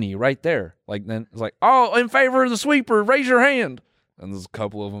mutiny right there. Like then it's like, oh, in favor of the sweeper, raise your hand. And there's a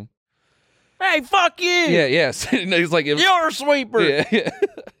couple of them. Hey, fuck you. Yeah. And he's like, you're a sweeper. Yeah.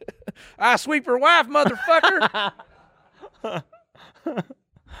 I sweep your wife, motherfucker.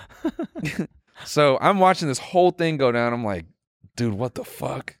 So I'm watching this whole thing go down. I'm like, dude, what the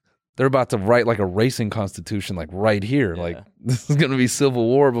fuck? They're about to write like a racing constitution, like right here. Yeah. Like this is going to be civil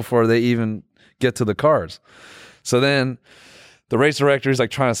war before they even get to the cars. So then the race director is like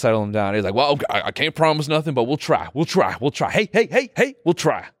trying to settle him down. He's like, well, I can't promise nothing, but we'll try. Hey, we'll try.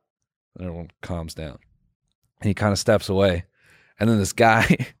 And everyone calms down. And he kind of steps away. And then this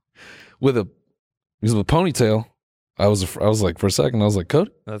guy with a ponytail, I was like, for a second, I was like,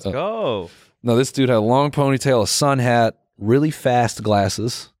 Cody? Let's go. No, this dude had a long ponytail, a sun hat, really fast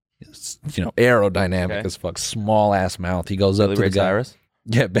glasses, aerodynamic as fuck, small ass mouth. He goes up to the guy. Cyrus?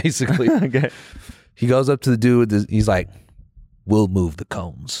 Yeah, basically. Okay. He goes up to the dude. He's like, we'll move the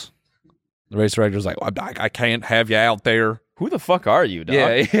cones. The race director's like, I can't have you out there. Who the fuck are you, dog?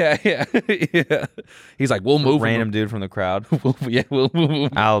 Yeah. He's like, we'll move random dude from the crowd. we'll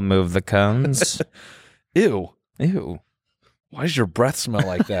move. I'll move the cones. Ew. Why does your breath smell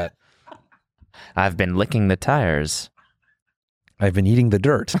like that? I've been licking the tires. I've been eating the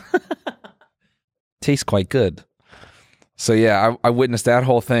dirt. Tastes quite good. So yeah, I witnessed that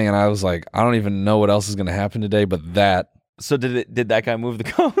whole thing, and I was like, I don't even know what else is going to happen today, but that. So did that guy move the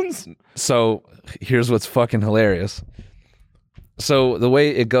cones? So here's what's fucking hilarious. So the way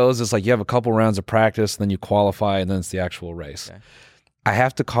it goes is like you have a couple rounds of practice, then you qualify, and then it's the actual race. Okay. I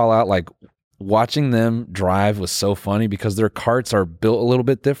have to call out, like, watching them drive was so funny because their carts are built a little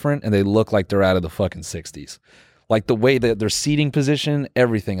bit different, and they look like they're out of the fucking 60s. Like the way that their seating position,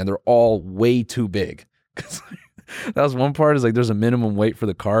 everything, and they're all way too big. That was one part, is like there's a minimum weight for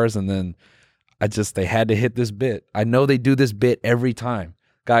the cars, and then they had to hit this bit. I know they do this bit every time.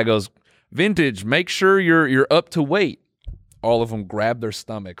 Guy goes, vintage, make sure you're up to weight. All of them grab their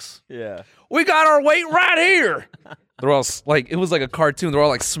stomachs. Yeah. We got our weight right here. They're all like, it was like a cartoon. They're all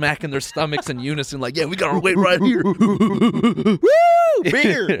like smacking their stomachs in unison, like, yeah, we got our weight right here. Woo!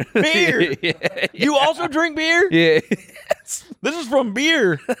 Beer. Yeah. You also drink beer? Yeah. This is from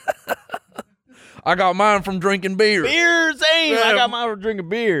beer. I got mine from drinking beer. Beer, same. I got mine from drinking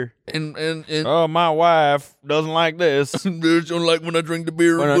beer. And oh, my wife doesn't like this. She don't like when I drink the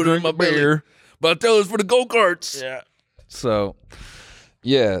beer and put it in my beer. But I tell her it's for the go-karts. Yeah. So,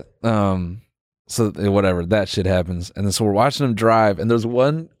 yeah. So whatever, that shit happens. And then so we're watching them drive, and there's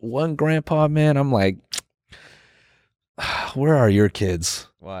one grandpa, man, I'm like, where are your kids?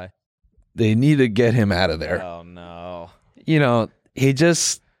 Why? They need to get him out of there. Oh, no.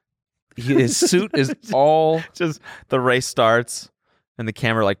 His suit is all... Just the race starts, and the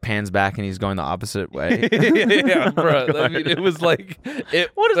camera like pans back, and he's going the opposite way. Yeah, bro. I mean, it was like...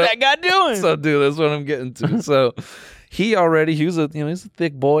 What is that guy doing? So, dude, that's what I'm getting to. So... He's a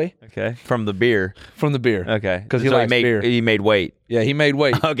thick boy. Okay. From the beer. Okay. Because he likes beer. He made weight. Yeah, he made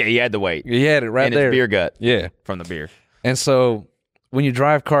weight. Okay, he had the weight. He had it right and there. And beer gut. Yeah. From the beer. And so when you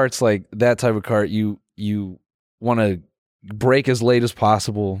drive karts like that type of kart, you want to brake as late as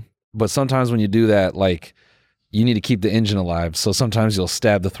possible. But sometimes when you do that, like you need to keep the engine alive. So sometimes you'll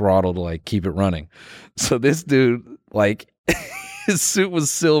stab the throttle to like keep it running. So this dude, like his suit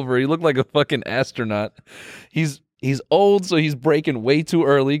was silver. He looked like a fucking astronaut. He's old, so he's braking way too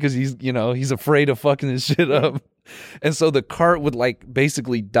early because he's afraid of fucking his shit up. And so the cart would like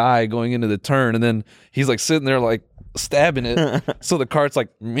basically die going into the turn, and then he's like sitting there like stabbing it. So the cart's like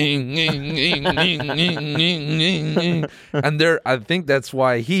and I think that's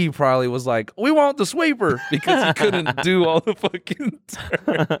why he probably was like, we want the sweeper, because he couldn't do all the fucking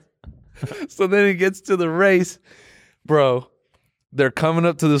turn. So then he gets to the race, bro. They're coming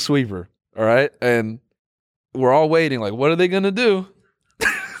up to the sweeper, all right, and we're all waiting like, what are they gonna do?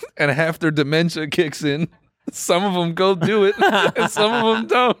 And half their dementia kicks in. Some of them go do it, and some of them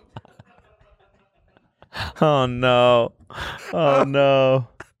don't. Oh no. Oh no.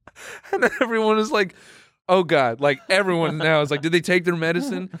 And everyone is like, oh God. Like everyone now is like, did they take their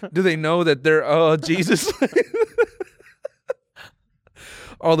medicine? Do they know that they're, oh Jesus.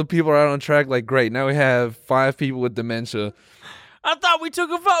 All the people are out on track like, great. Now we have 5 people with dementia. I thought we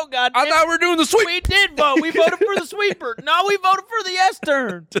took a vote, goddamn. I thought we were doing the sweep. We did vote. We voted for the sweeper. No, we voted for the yes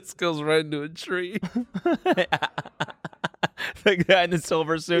turn. Just goes right into a tree. The guy in the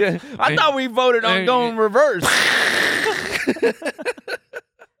silver suit. Yeah. I thought we voted on going reverse.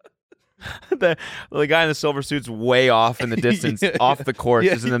 The guy in the silver suit's way off in the distance, off the course,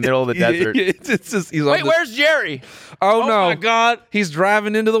 is in the middle of the desert. It's just, wait, where's Jerry? Oh no. My God. He's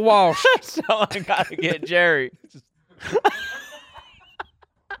driving into the wall. So I gotta get Jerry.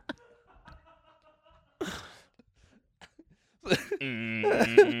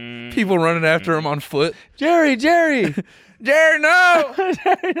 People running after him on foot. Jerry, Jerry, no!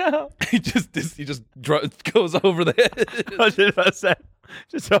 Jerry, no! He just goes over the edge. I was just about to say,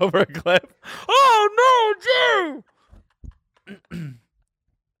 just over a cliff. Oh no, Jerry!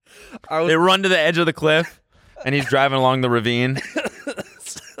 They run to the edge of the cliff, and he's driving along the ravine,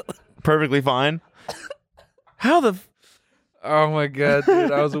 perfectly fine. How the? Oh my God,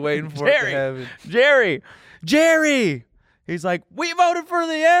 dude! I was waiting for it to happen. Jerry! He's like, we voted for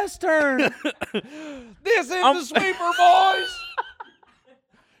the yes turn. This is the sweeper, boys.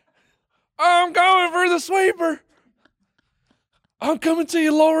 I'm going for the sweeper. I'm coming to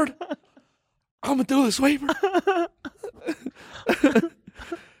you, Lord. I'm going to do the sweeper.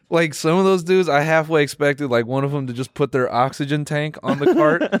 Like some of those dudes, I halfway expected like one of them to just put their oxygen tank on the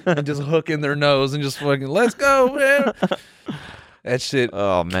cart and just hook in their nose and just fucking, let's go, man. That shit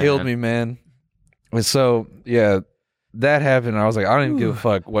killed me, man. And so, yeah. That happened, and I was like, I don't even give a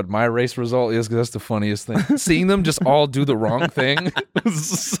fuck what my race result is, because that's the funniest thing. Seeing them just all do the wrong thing was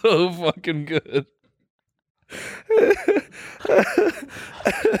so fucking good.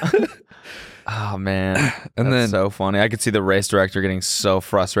 Oh, man. And that's then so funny. I could see the race director getting so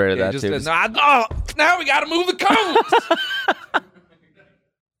frustrated at that, too. Now we got to move the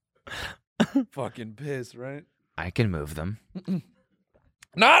cones. Fucking pissed, right? I can move them.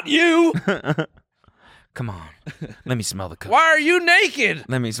 Not you. Come on, let me smell the cones. Why are you naked?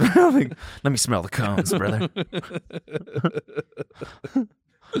 Let me smell the cones, brother.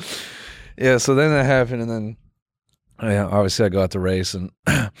 Yeah, so then that happened, and then obviously I go out to race, and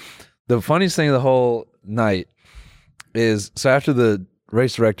the funniest thing of the whole night is, so after the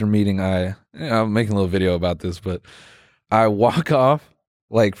race director meeting, I'm making a little video about this, but I walk off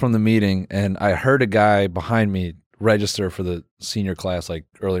like from the meeting, and I heard a guy behind me register for the senior class like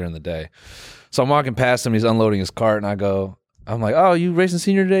earlier in the day. So I'm walking past him, he's unloading his cart, and I'm like, oh, you racing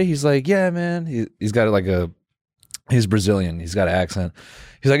senior today? He's like, yeah, man. He's got like he's Brazilian. He's got an accent.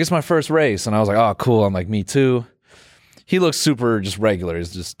 He's like, it's my first race. And I was like, oh, cool. I'm like, me too. He looks super just regular.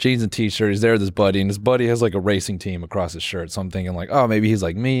 He's just jeans and t-shirt. He's there with his buddy, and his buddy has like a racing team across his shirt. So I'm thinking like, oh, maybe he's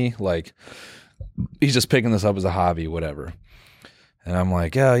like me. Like, he's just picking this up as a hobby, whatever. And I'm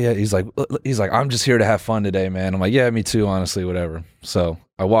like, yeah. He's like, I'm just here to have fun today, man. I'm like, yeah, me too, honestly, whatever. So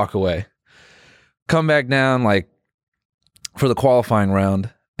I walk away. Come back down like for the qualifying round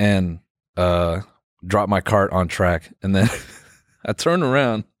and drop my cart on track, and then I turn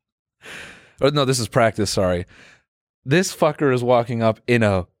around. Oh no, this is practice, sorry. This fucker is walking up in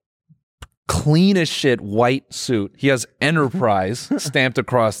a clean as shit white suit. He has Enterprise stamped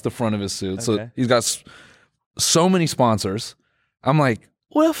across the front of his suit. Okay. So he's got so many sponsors. I'm like,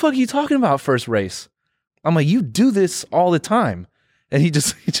 what the fuck are you talking about, first race? I'm like, you do this all the time. And he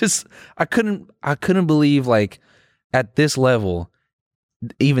just, I couldn't believe, like, at this level,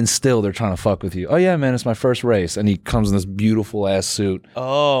 even still, they're trying to fuck with you. Oh yeah, man, it's my first race, and he comes in this beautiful ass suit.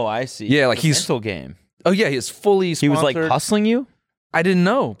 Oh, I see. Yeah, like he's mental game. Oh yeah, he's fully sponsored. He was like hustling you. I didn't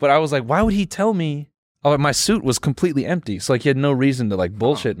know, but I was like, why would he tell me? Oh, my suit was completely empty, so like he had no reason to like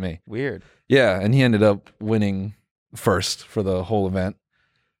bullshit me. Weird. Yeah, and he ended up winning first for the whole event.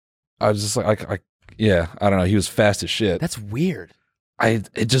 I was just like, I don't know. He was fast as shit. That's weird.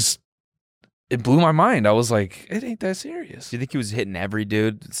 It blew my mind. I was like, it ain't that serious. Do you think he was hitting every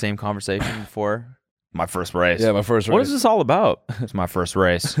dude? Same conversation before? My first race. Yeah, my first race. What is this all about? It's my first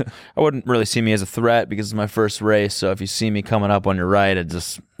race. I wouldn't really see me as a threat because it's my first race. So if you see me coming up on your right,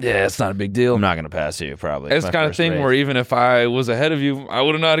 it's not a big deal. I'm not going to pass you, probably. It's the kind of thing where even if I was ahead of you, I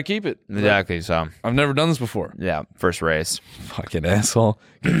wouldn't know how to keep it. Exactly. So I've never done this before. Yeah, first race. Fucking asshole.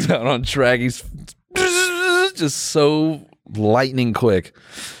 Get down on track. He's just so lightning quick.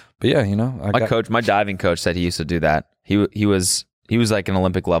 But yeah, you know, my diving coach said he used to do that. He was like an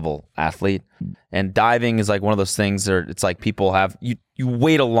Olympic level athlete, and diving is like one of those things where it's like people have you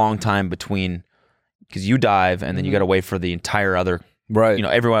wait a long time between, because you dive and then you got to wait for the entire other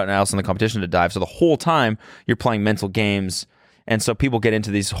everyone else in the competition to dive. So the whole time you're playing mental games, and so people get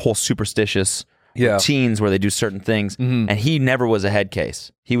into these whole superstitious routines where they do certain things. And he never was a head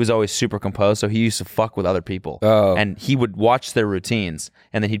case. He was always super composed, so he used to fuck with other people. And he would watch their routines,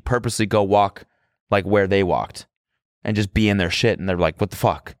 and then he'd purposely go walk like where they walked and just be in their shit, and they're like, what the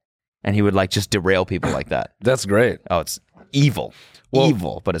fuck? And he would like just derail people like that. That's great. Oh, it's evil.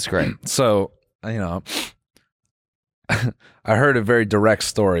 Evil, but it's great. So, you know, I heard a very direct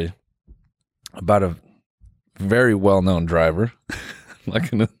story about a very well-known driver.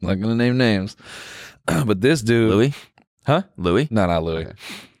 Not gonna name names, but this dude, Louis, Louis? No, not Louis. Okay.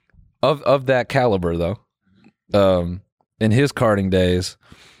 Of that caliber, though, in his karting days,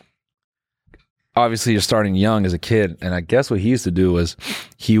 obviously you're starting young as a kid, and I guess what he used to do was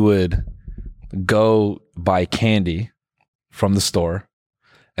he would go buy candy from the store,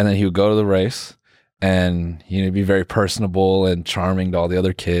 and then he would go to the race, and he'd be very personable and charming to all the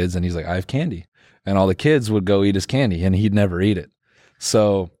other kids, and he's like, I have candy, and all the kids would go eat his candy, and he'd never eat it.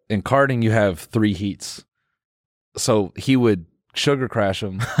 So in karting, you have 3 heats. So he would sugar crash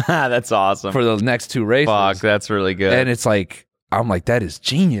them. That's awesome. For the next 2 races. Fuck, that's really good. And it's like, I'm like, that is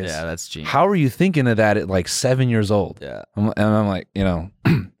genius. Yeah, that's genius. How are you thinking of that at like 7 years old? Yeah. And I'm like, you know,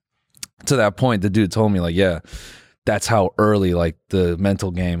 to that point, the dude told me like, yeah, that's how early like the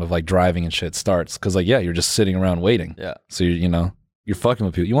mental game of like driving and shit starts. Cause like, yeah, you're just sitting around waiting. Yeah. So you're fucking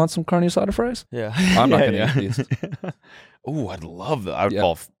with people. You want some carne asada fries? Yeah. I'm not going to eat these. Ooh, I'd love that. I would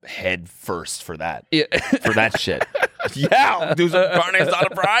fall head first for that. Yeah. For that shit. Yeah. Do some carne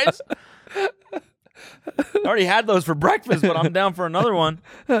asada fries. I already had those for breakfast, but I'm down for another one.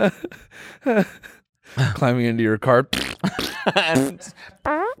 Climbing into your car. I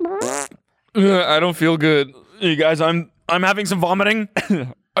don't feel good. You guys, I'm having some vomiting.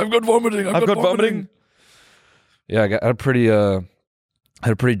 I've got vomiting. I've got vomiting. Yeah, I had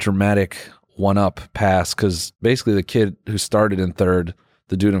a pretty dramatic one-up pass, because basically the kid who started in third,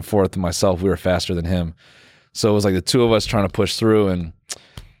 the dude in fourth, and myself, we were faster than him. So it was like the two of us trying to push through, and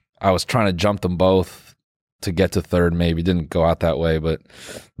I was trying to jump them both to get to third. Maybe didn't go out that way, but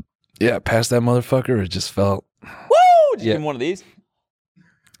yeah, past that motherfucker, it just felt. Woo! Did you give him one of these?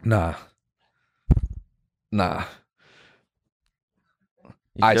 Nah.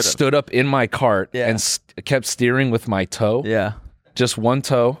 I stood up in my cart and kept steering with my toe. Yeah. Just one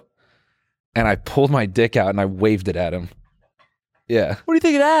toe. And I pulled my dick out and I waved it at him. Yeah. What do you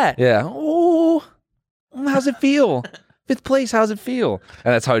think of that? Yeah. Oh, how's it feel? 5th place, how's it feel?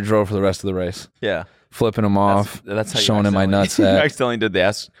 And that's how I drove for the rest of the race. Yeah. Flipping him off. That's how showing him my nuts. You accidentally did the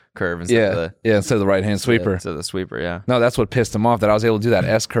S curve instead of the... Yeah, instead of the right-hand sweeper. Instead of the sweeper, yeah. No, that's what pissed him off, that I was able to do that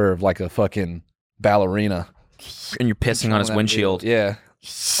S curve like a fucking ballerina. And you're pissing on his windshield. Yeah.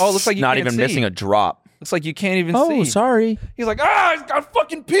 Oh, it looks like you not can't even see. Missing a drop. Looks like you can't even see. Oh, sorry. He's like, he's got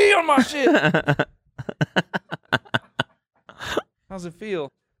fucking pee on my shit. How's it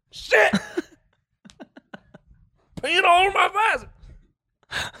feel? Shit! Peeing all over my visor.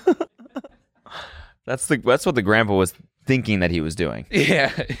 That's what the grandpa was thinking that he was doing.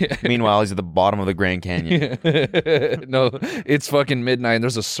 Yeah. Meanwhile, he's at the bottom of the Grand Canyon. No, it's fucking midnight and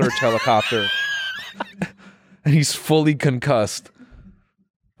there's a search helicopter. And he's fully concussed.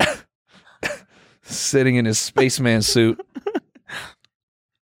 Sitting in his spaceman suit.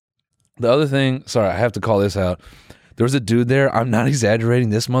 The other thing, sorry, I have to call this out. There was a dude there. I'm not exaggerating.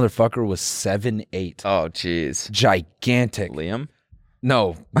 This motherfucker was 7'8". Oh, jeez. Gigantic. Liam?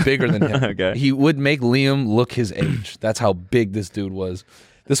 No, bigger than him. Okay. He would make Liam look his age. That's how big this dude was.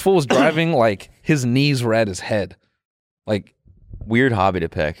 This fool was driving like his knees were at his head. Like, weird hobby to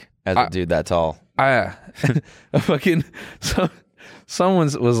pick as a dude that tall. Someone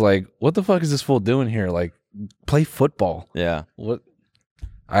was like, "What the fuck is this fool doing here? Like, play football." Yeah. What?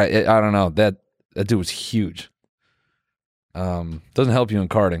 I don't know. That dude was huge. Doesn't help you in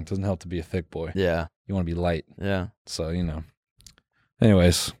karting. Doesn't help to be a thick boy. Yeah. You want to be light. Yeah. So,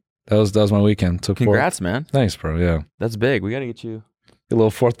 Anyways, that was my weekend. Took Congrats, man. Thanks, bro. Yeah. That's big. We got to get you a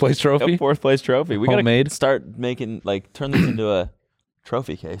little 4th place trophy. A 4th place trophy. We got to start making, turn this into a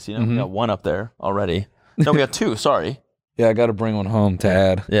trophy case. We got one up there already. No, we got 2. Sorry. Yeah, I got to bring one home to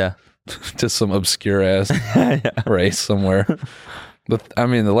add. Yeah. Just some obscure ass race somewhere. But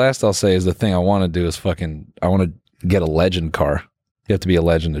the last I'll say is the thing I want to do is I want to get a legend car. You have to be a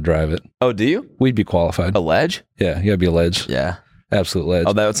legend to drive it. Oh, do you? We'd be qualified. A ledge? Yeah, you got to be a ledge. Yeah. Absolute ledge.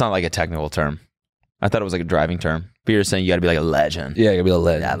 Oh, that's not like a technical term. I thought it was like a driving term. But you're saying you got to be like a legend. Yeah, you got to be a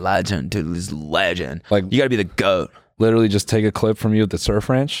legend. Yeah, legend. Dude, this legend. Like, you got to be the GOAT. Literally just take a clip from you at the surf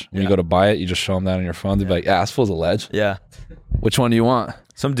ranch. When you go to buy it, you just show them that on your phone. They'd be like, yeah, this fool's a ledge. Yeah. Which one do you want?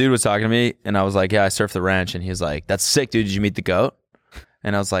 Some dude was talking to me, and I was like, yeah, I surf the ranch. And he was like, that's sick, dude. Did you meet the GOAT?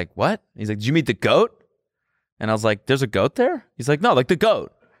 And I was like, what? He's like, did you meet the GOAT? And I was like, there's a goat there? He's like, no, like the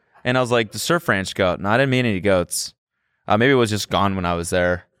GOAT. And I was like, the surf ranch goat. No, I didn't meet any goats. Maybe it was just gone when I was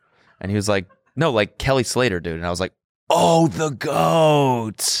there. And he was like, no, like Kelly Slater, dude. And I was like, oh, the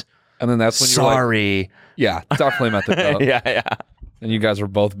GOAT. And then that's when Sorry. You're like, yeah, definitely met the GOAT. Yeah. And you guys were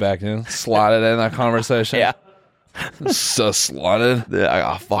both back in, slotted in that conversation. Yeah. So slotted. I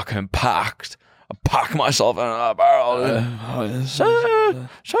got fucking packed. I packed myself in a barrel.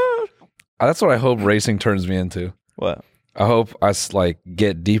 That's what I hope racing turns me into. What? I hope I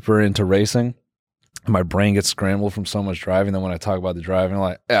get deeper into racing. And my brain gets scrambled from so much driving. Then when I talk about the driving, I'm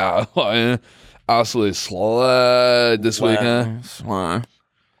like, yeah, I absolutely slide this weekend.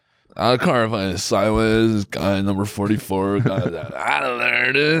 I can't find sideways. Guy number 44 got that out of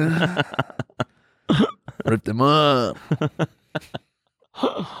there, dude. Ripped him up.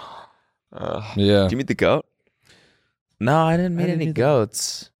 Yeah. Did you meet the GOAT? No, I didn't meet any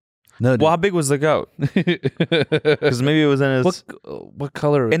goats. No, dude. Well, how big was the goat? Because maybe it was in his. What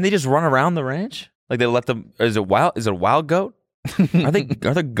color? And they just run around the ranch. Like they let them. Is it wild? Is it a wild goat? Are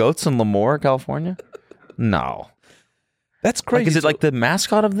there goats in Lemoore, California? No. That's crazy. Is it like the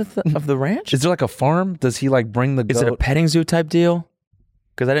mascot of the ranch? Is there like a farm? Does he bring the goat? Is it a petting zoo type deal?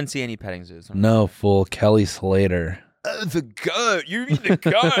 Because I didn't see any petting zoos. No, full Kelly Slater. The goat. You mean the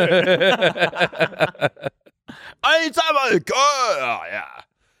goat? I ain't talking about the goat. Oh, yeah.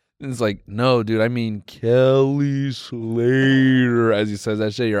 It's like, no, dude, I mean Kelly Slater. As he says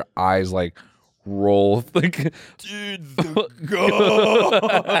that shit, your eyes roll. Dude, the goat.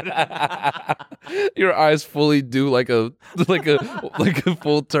 Your eyes fully do like a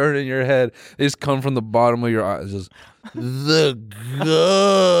full turn in your head. They just come from the bottom of your eyes. Just the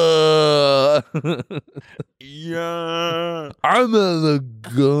goat. Yeah. I'm the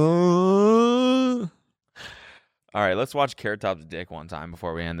goat. All right, let's watch Carrot Top's dick one time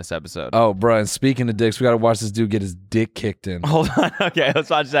before we end this episode. Oh, bro, and speaking of dicks, we got to watch this dude get his dick kicked in. Hold on. Okay, let's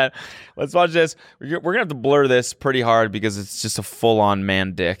watch that. Let's watch this. We're going to have to blur this pretty hard because it's just a full-on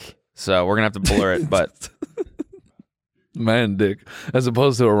man dick. So we're going to have to blur it, but... Man dick, as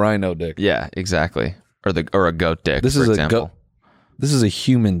opposed to a rhino dick. Yeah, exactly. Or a goat dick, this for is example. This is a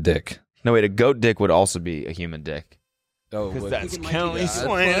human dick. No, wait, a goat dick would also be a human dick. Oh, because that's Kelly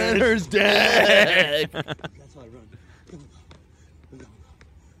Slater's dick. That's how I run.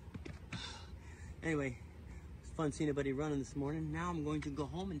 Anyway, it's fun seeing everybody running this morning. Now I'm going to go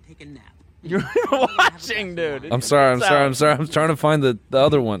home and take a nap. You're watching, dude. I'm sorry. I'm trying to find the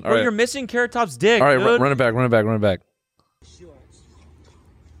other one. Bro, you're missing Carrot Top's dick. All right, dude. run it back. Sure.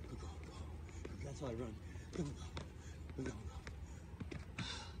 That's how I run.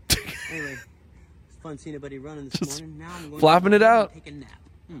 Anyway, it's fun seeing everybody running this morning. Now I'm going flopping to it out. Take a nap.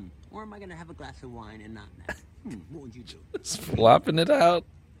 Or am I going to have a glass of wine and not nap? What would you do? Just flopping it out.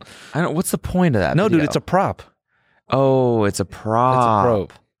 I don't. What's the point of that? No, video? dude, it's a prop. Oh, it's a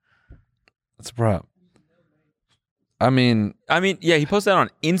prop. It's a prop. I mean, yeah, he posted that on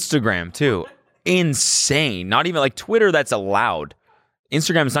Instagram too. Insane. Not even like Twitter. That's allowed.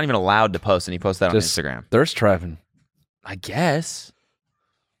 Instagram is not even allowed to post, and he posted that on Instagram. Thirst trapping. I guess.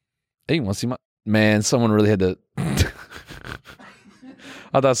 Hey, you want to see my man? Someone really had to.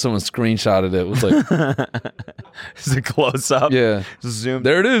 I thought someone screenshotted it. It was like, it's a close up. Yeah, zoom.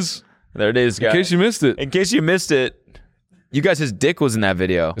 There it is. There it is, guys. In case you missed it. In case you missed it, you guys, his dick was in that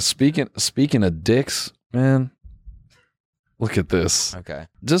video. Speaking of dicks, man, look at this. Okay,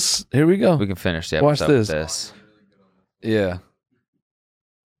 just here we go. We can finish the Watch episode with this. Yeah.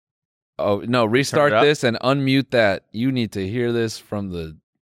 Oh no! Restart this and unmute that. You need to hear this from the.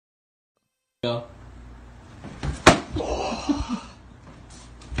 Go.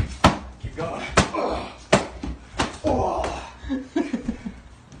 Keep going.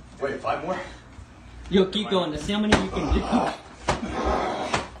 Wait, 5 more? Yo, keep going. See how many you can do.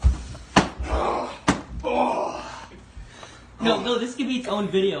 No, this could be its own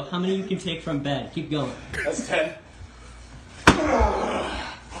video. How many you can take from bed? Keep going. That's 10.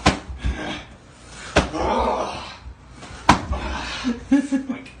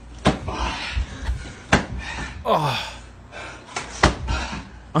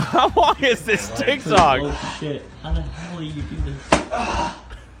 How long is this TikTok? Oh shit! How the hell do you do this?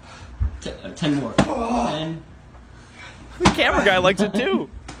 10 more. 10. The camera guy likes it too.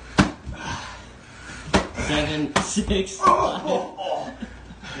 7, 6, 5.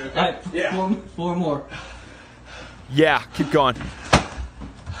 Alright, four more. Yeah, keep going.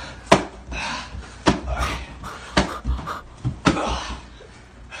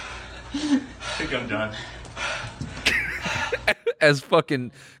 I think I'm done. As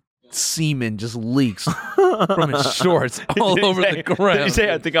fucking semen just leaks from his shorts all over the ground. Did you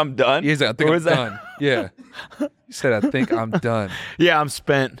say, I think I'm done? He said, I think I'm done. Yeah. He said, I think I'm done. Yeah, I'm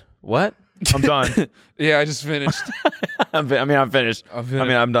spent. What? I'm done. Yeah, I just finished. I'm finished.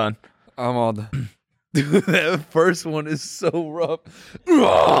 I'm done. I'm all done. Dude, that first one is so rough.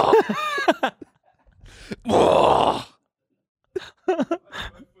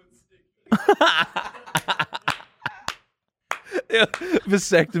 Yeah,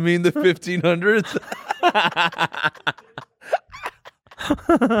 vasectomy in the 1500s.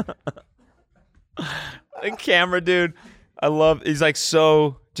 The camera dude, I love. He's like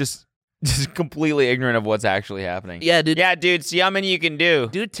so just completely ignorant of what's actually happening. Yeah, dude. Yeah, dude. See how many you can do.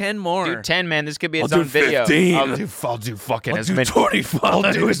 Do 10 more. Do 10, man. This could be its I'll own do video. 15. I'll do fucking as do many. 25.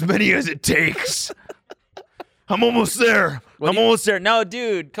 I'll do as many as it takes. I'm almost there. I'm almost there. No,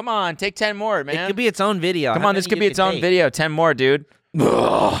 dude. Come on. Take 10 more, man. It could be its own video. Come on. This could be its own video. 10 more, dude.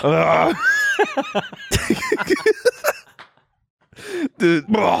 Dude,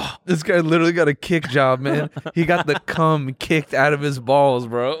 this guy literally got a kick job, man. He got the cum kicked out of his balls,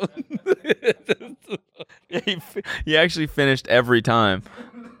 bro. He actually finished every time.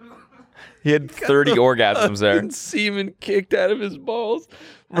 He had 30 orgasms there. Semen kicked out of his balls.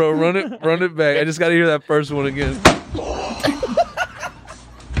 Bro, run it back. I just got to hear that first one again.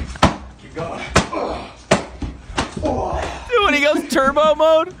 Keep going. Dude, when he goes turbo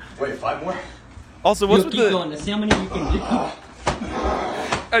mode. Wait, 5 more? Also, what's with keep the... going. See how many you can do.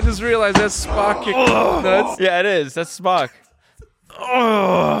 I just realized that's Spock kicking nuts. Yeah, it is. That's Spock.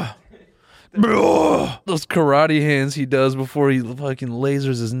 Those karate hands he does before he fucking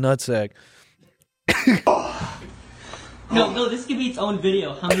lasers his nutsack. No, this could be its own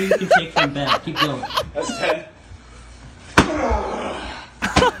video. How many you can take from bed? Keep going. That's 10.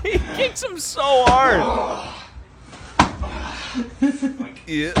 He kicks him so hard.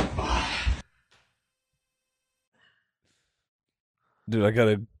 Yeah. Dude, I got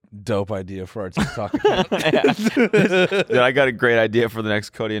a dope idea for our TikTok account. Dude, I got a great idea for the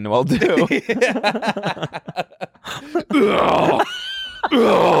next Cody and Noel do.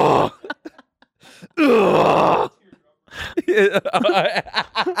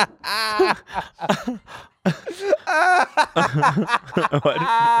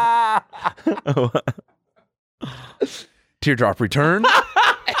 Teardrop return.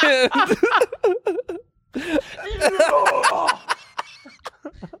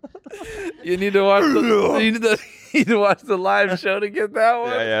 You need to watch the you need to watch the live show to get that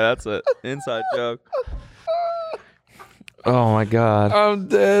one. Yeah, that's it. Inside joke. Oh my god. I'm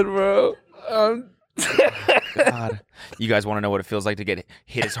dead, bro. I'm God. You guys want to know what it feels like to get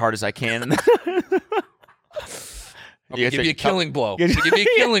hit as hard as I can? give you a killing blow. Give me a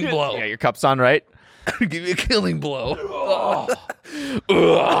killing blow. Yeah, your cup's on, right? Give me a killing blow.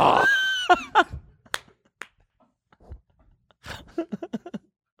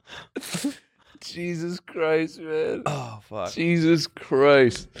 Jesus Christ, man. Oh, fuck. Jesus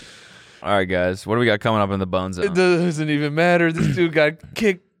Christ. All right, guys. What do we got coming up in the bone zone? It doesn't even matter. This dude got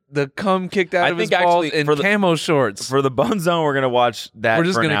kicked kicked out of his balls in camo shorts. For the bone zone, we're going to watch that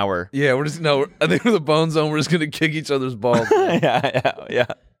for an hour. Yeah, I think for the bone zone, we're just going to kick each other's balls. yeah.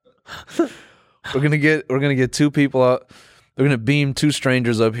 We're gonna get two people out. They're gonna beam two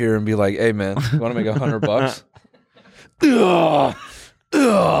strangers up here and be like, "Hey, man, you want to make $100?"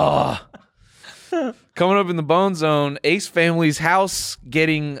 Coming up in the bone zone, Ace family's house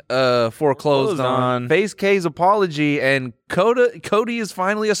getting foreclosed on. Face K's apology, and Cody is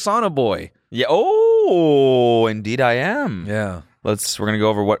finally a sauna boy. Yeah. Oh, indeed I am. Yeah. We're gonna go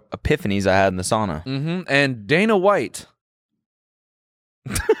over what epiphanies I had in the sauna. Mm-hmm. And Dana White.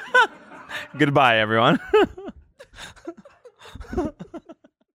 Goodbye, everyone.